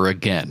ever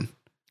again.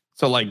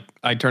 So like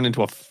I turn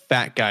into a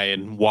fat guy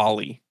in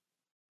WALL-E.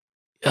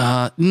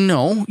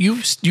 No,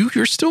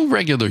 you're still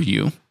regular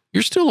you.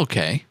 You're still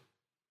okay.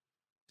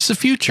 It's the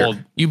future. Well,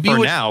 you be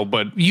now,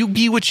 but you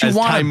be what you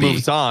want to be. As time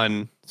moves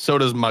on, so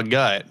does my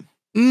gut.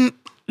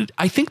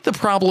 I think the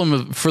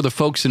problem for the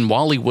folks in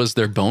WALL-E was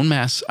their bone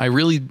mass. I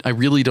really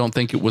don't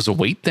think it was a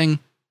weight thing.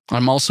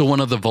 I'm also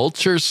one of the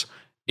vultures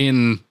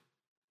in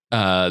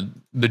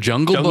the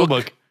Jungle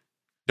Book.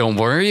 Don't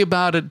worry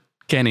about it,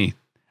 Kenny.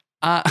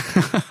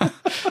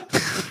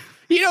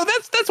 You know,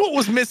 that's what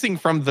was missing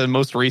from the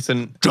most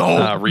recent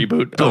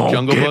reboot of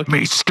Jungle Book. Don't get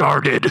me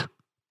started.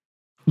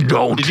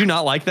 Did you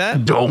not like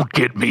that? Don't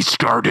get me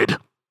started.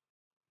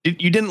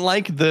 You didn't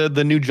like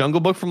the new Jungle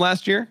Book from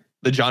last year?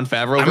 The Jon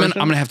Favreau version?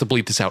 I'm gonna have to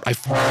bleep this out. I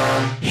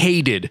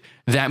hated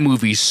that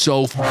movie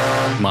so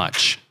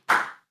much.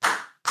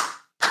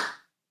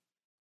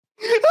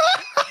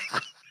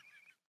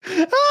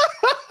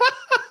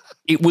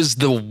 It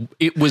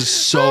was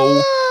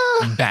so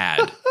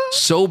bad.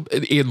 So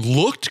it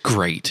looked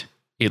great.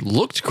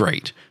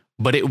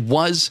 But it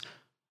was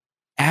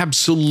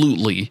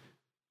absolutely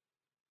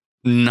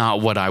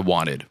not what I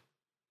wanted.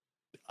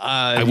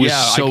 I was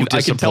so disappointed.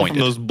 I can tell from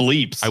those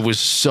bleeps. I was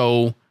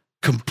so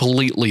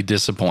completely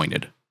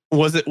disappointed.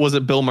 Was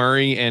it Bill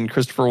Murray and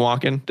Christopher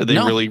Walken? Did they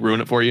really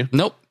ruin it for you?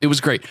 Nope. It was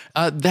great.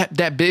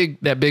 That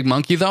big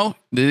monkey though,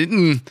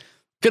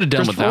 Could have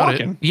done Christopher without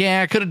Walken. it.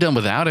 Yeah, could have done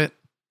without it.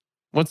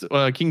 What's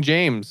King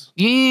James?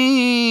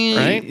 Yeah.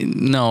 Right?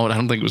 No, I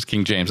don't think it was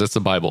King James. That's the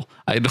Bible.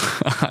 I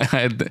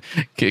had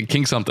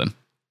King something.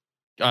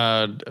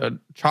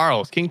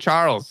 Charles. King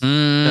Charles.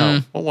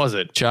 No, what was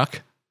it?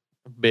 Chuck.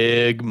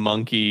 Big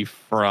monkey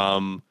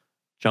from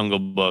Jungle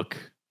Book.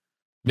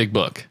 Big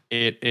Book.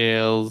 It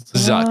is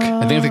Zuck.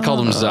 I think they called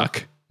him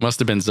Zuck. Must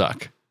have been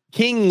Zuck.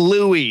 King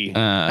Louis.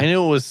 I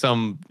knew it was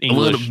some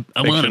English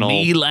I want to fictional.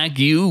 be like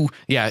you.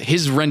 Yeah,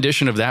 his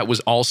rendition of that was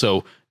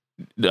also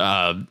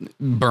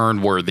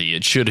burn worthy.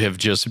 It should have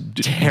just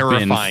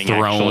Terrifying, been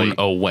thrown actually.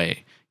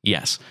 away.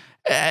 Yes.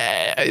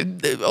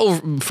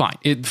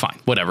 Fine. Fine.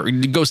 Whatever.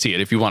 Go see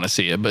it if you want to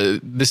see it.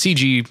 But the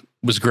CG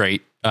was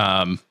great.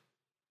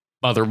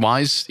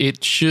 Otherwise,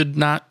 it should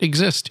not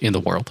exist in the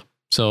world.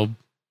 So,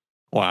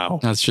 wow,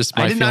 that's just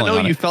my I did not feeling know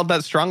on you it. felt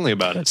that strongly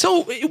about it.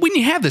 So when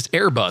you have this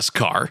Airbus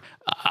car,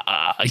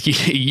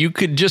 you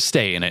could just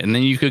stay in it, and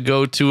then you could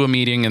go to a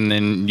meeting, and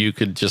then you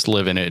could just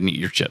live in it and eat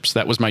your chips.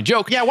 That was my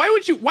joke. Yeah, why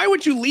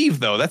would you leave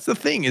though? That's the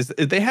thing, is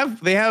they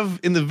have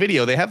in the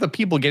video, they have the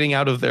people getting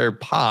out of their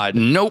pod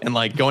and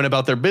like going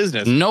about their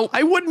business.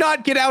 I would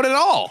not get out at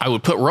all. I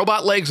would put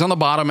robot legs on the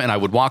bottom and I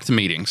would walk to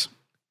meetings.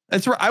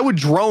 That's right. I would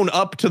drone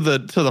up to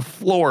the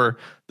floor,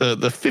 the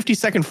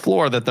 52nd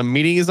floor that the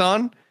meeting is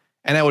on,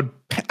 and I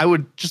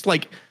would just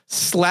like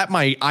slap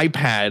my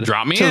iPad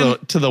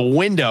to the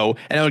window,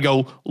 and I would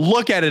go,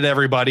 look at it,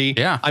 everybody.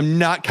 Yeah. I'm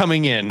not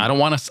coming in. I don't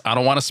want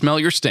to smell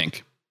your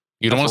stink.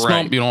 You don't want That's to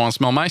smell. right. You don't want to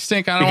smell my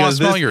stink. I don't want to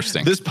smell your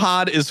stink. This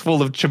pod is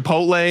full of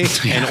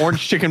Chipotle and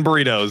orange chicken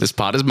burritos. This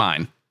pod is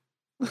mine.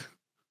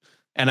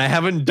 And I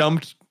haven't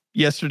dumped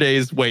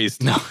yesterday's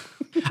waste. No.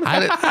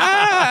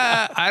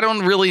 I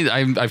don't really.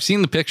 I've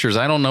seen the pictures.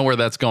 I don't know where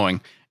that's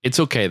going. It's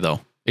okay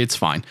though. It's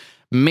fine.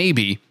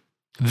 Maybe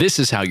this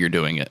is how you're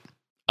doing it.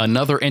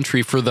 Another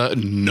entry for the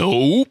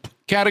nope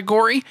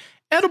category.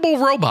 Edible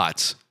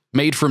robots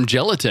made from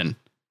gelatin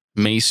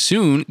may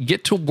soon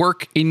get to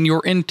work in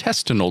your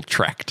intestinal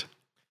tract.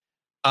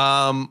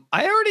 I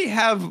already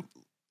have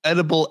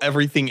edible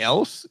everything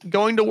else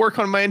going to work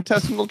on my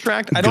intestinal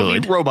tract. I don't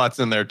need robots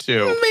in there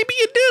too. Maybe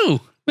you do.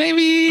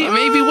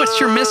 Maybe what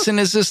you're missing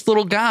is this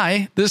little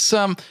guy. This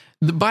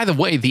by the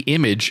way, the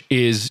image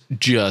is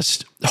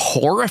just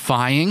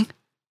horrifying.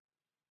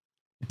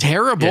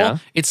 Terrible. Yeah.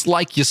 It's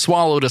like you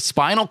swallowed a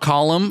spinal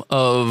column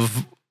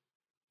of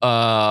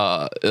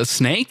a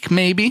snake,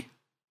 maybe.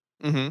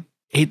 Mm-hmm.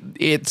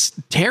 It's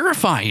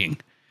terrifying.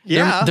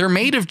 Yeah. They're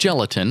made of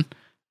gelatin,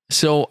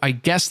 so I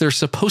guess they're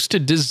supposed to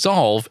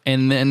dissolve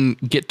and then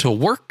get to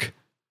work.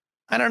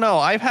 I don't know.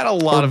 I've had a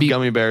lot of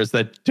gummy bears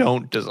that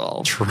don't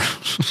dissolve. True.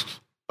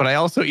 But I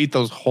also eat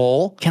those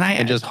whole. Can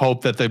and just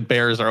hope that the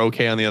bears are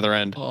okay on the other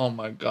end. Oh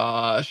my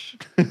gosh.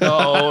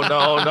 No.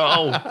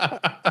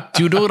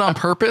 Do you do it on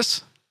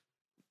purpose?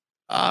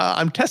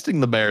 I'm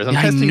testing the bears. I'm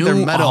testing their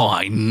metal. Oh,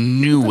 I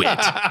knew it.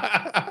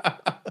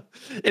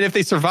 And if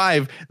they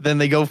survive, then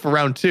they go for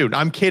round 2.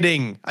 I'm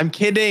kidding.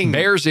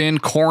 Bears in,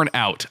 corn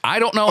out. I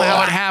don't know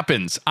how it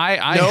happens.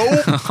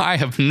 I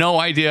have no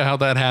idea how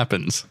that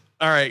happens.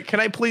 All right. Can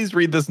I please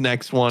read this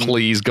next one?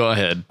 Please go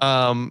ahead.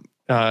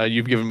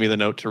 You've given me the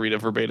note to read it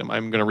verbatim.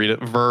 I'm going to read it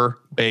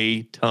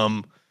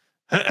verbatim.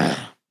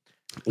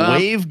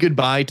 Wave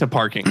goodbye to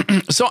parking.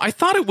 So I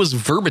thought it was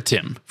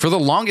verbatim for the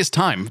longest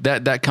time.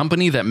 That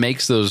company that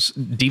makes those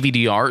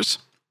DVDRs.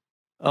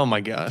 Oh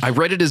my gosh. I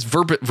read it as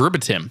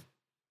verbatim.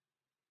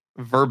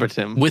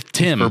 Verbatim with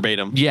Tim.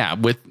 Verbatim. Yeah.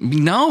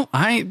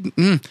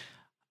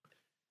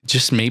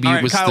 Just maybe All it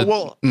right, was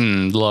Kyle,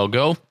 the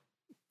logo.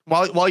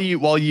 While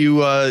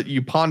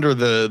you ponder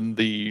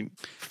the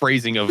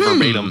phrasing of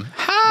verbatim,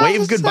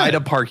 wave goodbye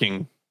to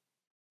parking.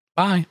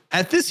 Bye.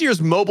 At this year's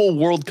Mobile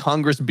World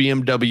Congress,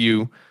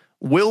 BMW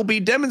will be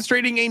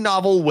demonstrating a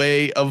novel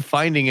way of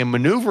finding and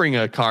maneuvering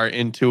a car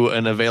into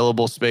an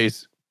available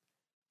space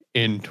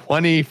in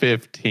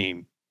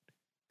 2015.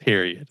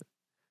 Period.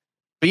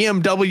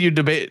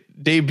 BMW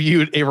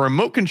debuted a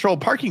remote control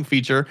parking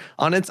feature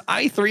on its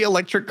i3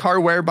 electric car,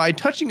 whereby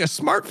touching a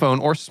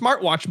smartphone or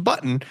smartwatch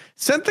button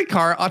sent the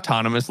car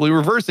autonomously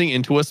reversing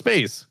into a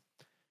space.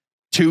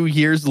 2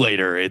 years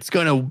later, it's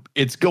going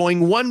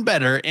one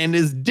better and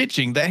is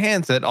ditching the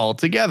handset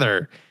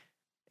altogether.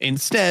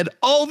 Instead,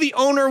 all the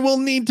owner will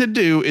need to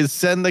do is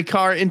send the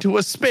car into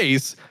a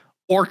space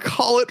or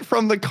call it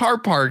from the car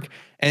park,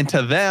 and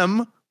to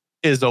them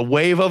is a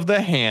wave of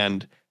the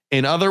hand.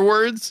 In other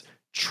words,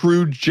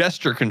 true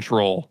gesture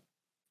control.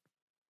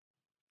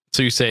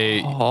 So you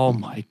say, oh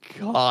my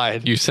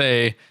God. You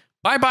say,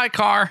 bye-bye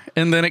car,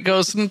 and then it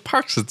goes and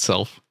parks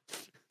itself.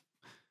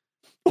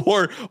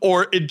 Or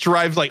it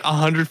drives like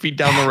 100 feet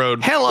down the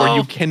road. Hello. Where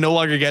you can no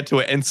longer get to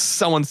it and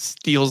someone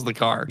steals the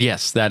car.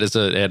 Yes, that is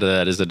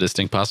a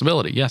distinct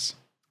possibility. Yes.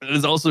 It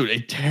is also a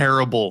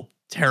terrible,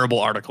 terrible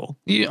article.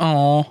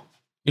 In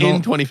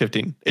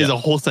 2015 is a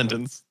whole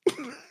sentence.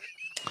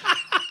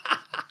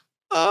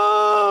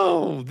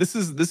 Oh,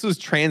 this was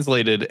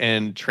translated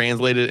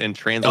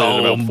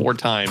about 4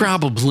 times.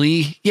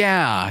 Probably.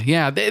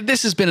 Yeah.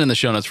 This has been in the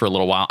show notes for a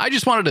little while. I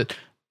just wanted to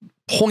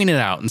point it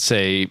out and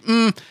say,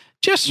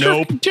 gesture,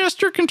 Nope.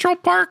 gesture control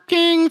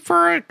parking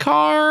for a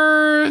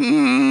car.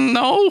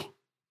 No,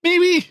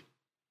 maybe.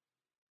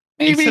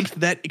 Except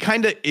that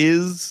kind of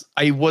is.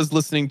 I was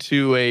listening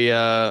to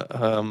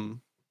a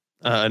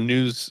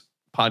news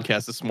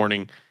podcast this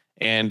morning,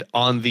 and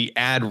on the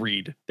ad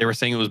read, they were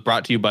saying it was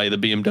brought to you by the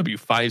BMW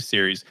 5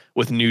 Series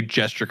with new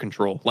gesture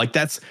control. Like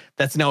that's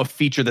now a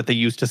feature that they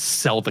use to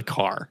sell the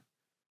car.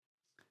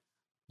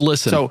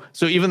 Listen.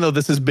 So even though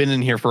this has been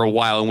in here for a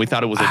while and we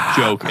thought it was a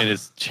joke and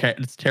it's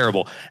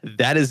terrible,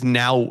 that is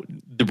now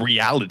the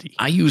reality.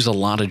 I use a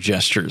lot of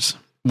gestures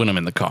when I'm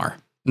in the car.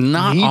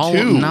 Not Me all.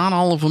 too. Not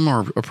all of them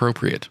are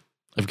appropriate.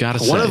 I've got to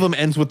say. One of them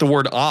ends with the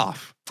word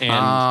off.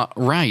 And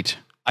right.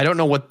 I don't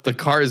know what the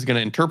car is going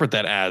to interpret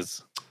that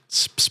as.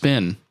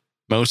 Spin,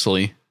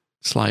 mostly.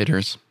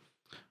 Sliders.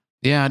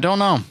 Yeah, I don't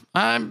know.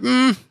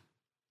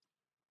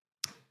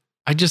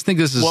 I just think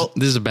this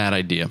is a bad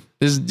idea.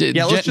 This is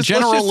let's just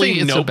generally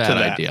say it's a nope to bad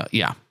that. idea.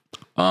 Yeah.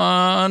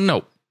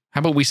 No. How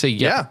about we say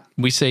yep? Yeah.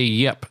 We say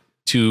yep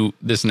to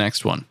this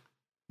next one.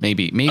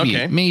 Maybe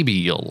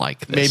you'll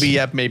like this. Maybe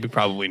yep, maybe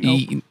probably no.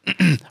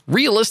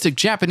 Realistic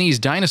Japanese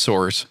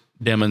dinosaurs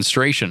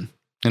demonstration.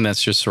 And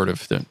that's just sort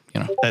of the,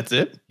 That's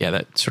it? Yeah,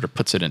 that sort of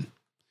puts it in.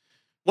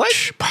 What?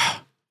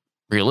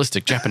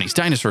 Realistic Japanese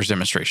dinosaurs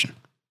demonstration.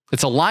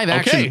 It's a live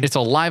action. Okay. It's a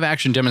live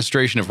action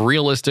demonstration of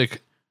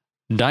realistic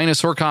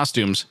dinosaur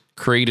costumes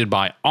created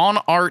by On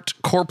Art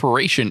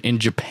Corporation in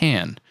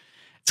Japan.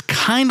 It's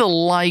kind of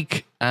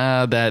like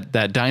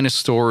that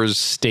dinosaurs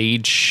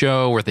stage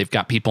show where they've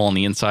got people on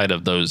the inside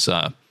of those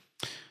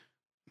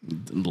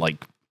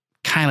like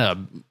kind of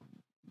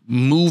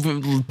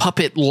move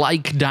puppet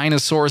like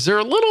dinosaurs. They're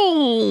a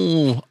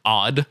little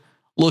odd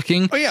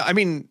looking. Oh yeah, I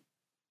mean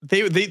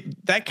they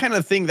that kind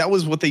of thing, that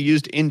was what they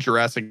used in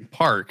Jurassic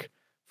Park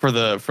for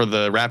the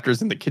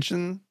raptors in the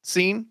kitchen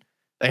scene.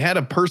 They had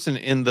a person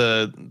in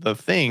the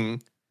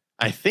thing.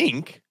 I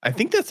think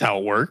that's how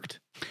it worked.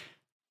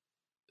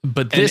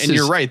 But this and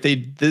you're right.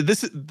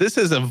 This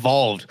has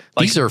evolved.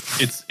 Like, these are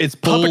it's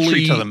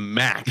puppetry to the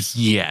max.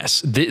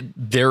 Yes,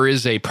 there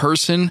is a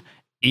person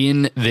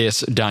in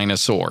this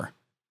dinosaur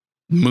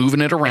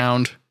moving it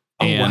around,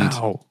 and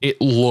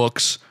it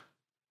looks.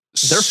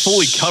 They're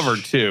fully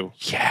covered too.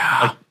 Yeah,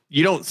 like,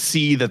 you don't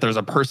see that there's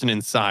a person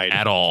inside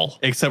at all,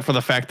 except for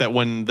the fact that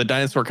when the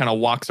dinosaur kind of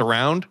walks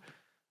around,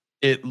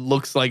 it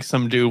looks like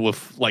some dude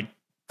with like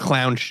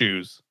clown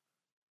shoes.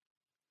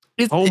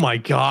 Oh my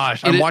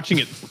gosh! I'm watching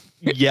it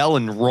yell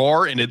and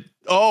roar, and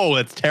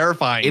it's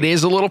terrifying. It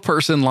is a little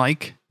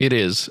person-like. It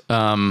is.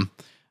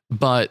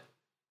 But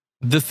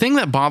the thing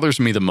that bothers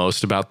me the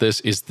most about this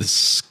is the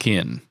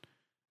skin.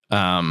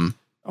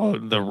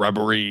 The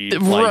rubbery,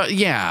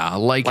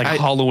 like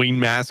Halloween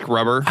mask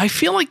rubber. I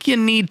feel like you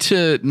need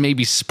to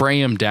maybe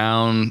spray them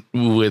down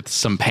with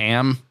some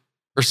Pam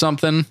or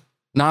something.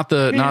 Not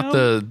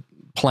the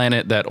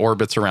planet that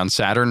orbits around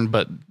Saturn,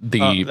 but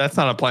that's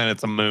not a planet,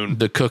 it's a moon.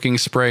 The cooking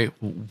spray,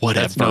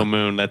 whatever. That's no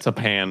moon, that's a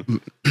pan.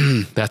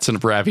 That's a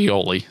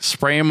ravioli.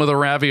 Spray them with a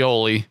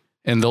ravioli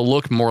and they'll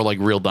look more like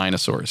real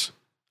dinosaurs.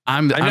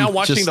 I'm now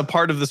watching the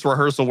part of this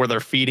rehearsal where they're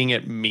feeding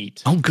it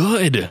meat. Oh,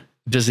 good.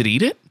 Does it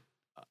eat it?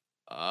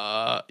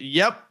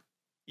 Yep.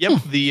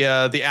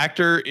 The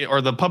actor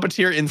or the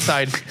puppeteer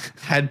inside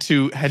had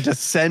to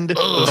send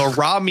the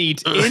raw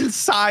meat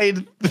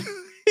inside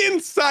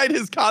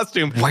his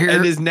costume,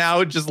 and is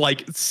now just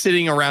like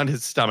sitting around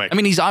his stomach. I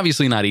mean, he's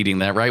obviously not eating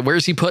that, right?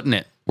 Where's he putting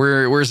it?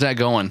 Where's that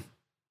going?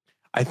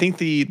 I think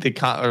the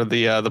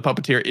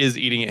puppeteer is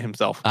eating it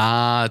himself.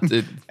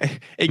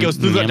 It goes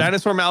through the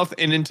dinosaur mouth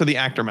and into the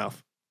actor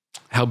mouth.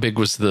 How big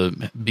was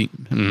the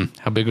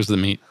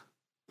meat?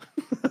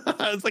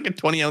 It's like a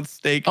 20-ounce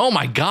steak. Oh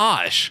my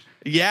gosh!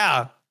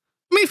 Yeah.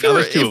 I mean,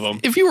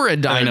 if you were a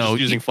dino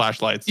using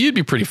flashlights, you'd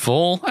be pretty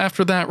full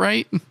after that,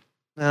 right?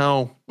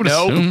 No.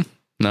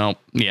 No.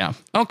 Yeah.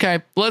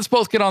 Okay. Let's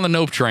both get on the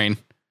nope train.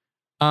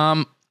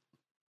 Woo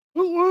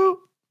woo.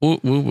 Woo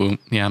woo woo.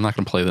 Yeah, I'm not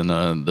going to play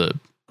the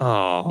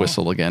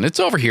whistle again. It's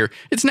over here.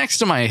 It's next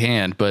to my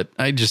hand, but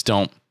I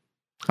don't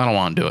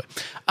want to do it.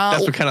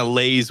 That's what kind of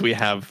lays we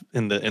have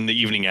in the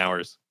evening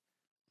hours.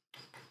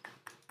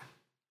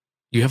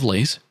 You have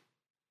Lays?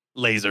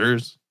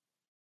 Lasers.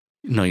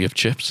 No, you have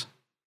chips.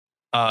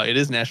 It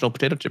is National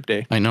Potato Chip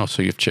Day. I know.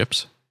 So you have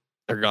chips.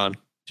 They're gone.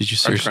 Did you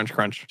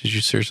crunch? Did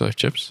you seriously have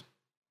chips?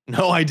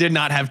 No, I did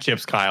not have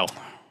chips, Kyle.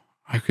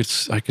 I could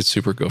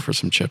super go for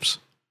some chips.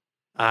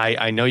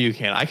 I know you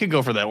can. I could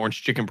go for that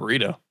orange chicken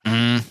burrito.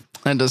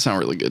 That does sound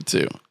really good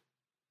too.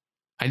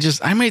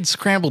 I made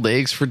scrambled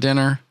eggs for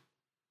dinner.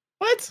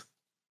 What?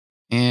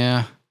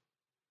 Yeah.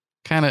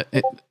 Kind of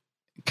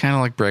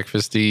like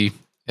breakfasty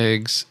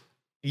eggs.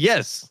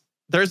 Yes.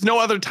 There's no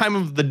other time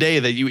of the day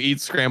that you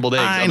eat scrambled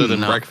eggs other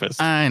than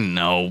breakfast. I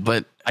know,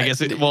 but I guess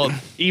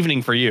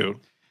evening for you.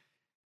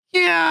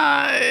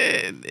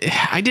 Yeah,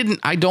 I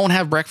don't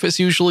have breakfast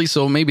usually,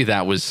 so maybe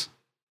that was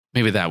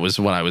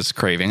what I was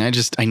craving.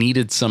 I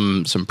needed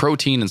some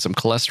protein and some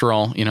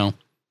cholesterol,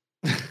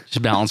 to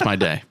balance my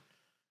day.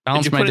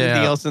 Balance Did you my put day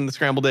anything out. else in the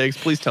scrambled eggs?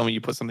 Please tell me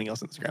you put something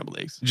else in the scrambled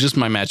eggs. Just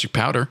my magic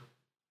powder.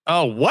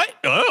 Oh, what?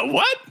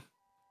 What?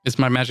 It's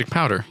my magic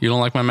powder. You don't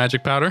like my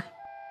magic powder?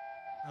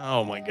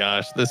 Oh my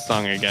gosh, this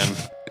song again.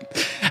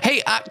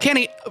 Hey,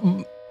 Kenny,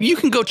 you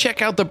can go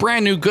check out the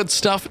brand new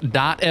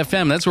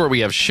goodstuff.fm. That's where we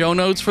have show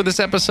notes for this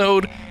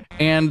episode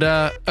and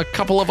a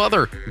couple of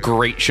other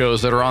great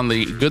shows that are on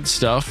the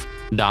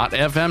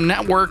goodstuff.fm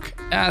network.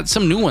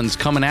 Some new ones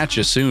coming at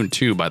you soon,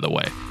 too, by the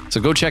way. So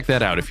go check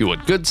that out if you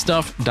would.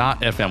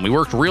 Goodstuff.fm. We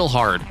worked real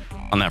hard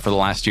on that for the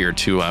last year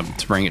to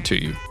bring it to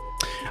you.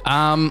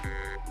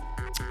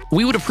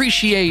 We would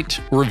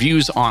appreciate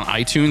reviews on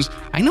iTunes.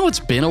 I know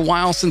it's been a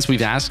while since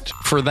we've asked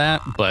for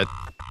that, but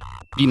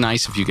be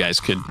nice if you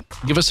guys could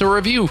give us a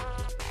review.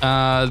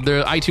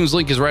 The iTunes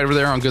link is right over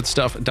there on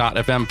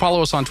goodstuff.fm.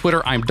 Follow us on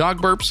Twitter. I'm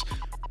Dogburps.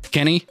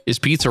 Kenny is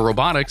Pizza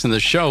Robotics, and the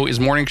show is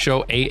Morning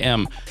Show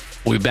AM.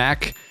 We'll be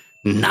back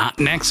not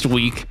next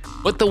week,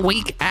 but the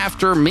week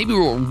after. Maybe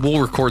we'll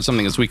record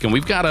something this weekend.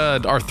 We've got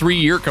our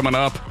 3-year coming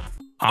up.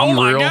 Oh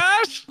my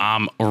gosh!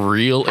 I'm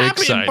real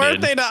excited. Happy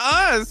birthday to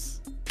us!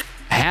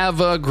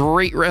 Have a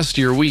great rest of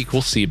your week.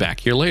 We'll see you back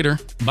here later.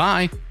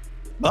 Bye.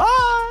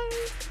 Bye.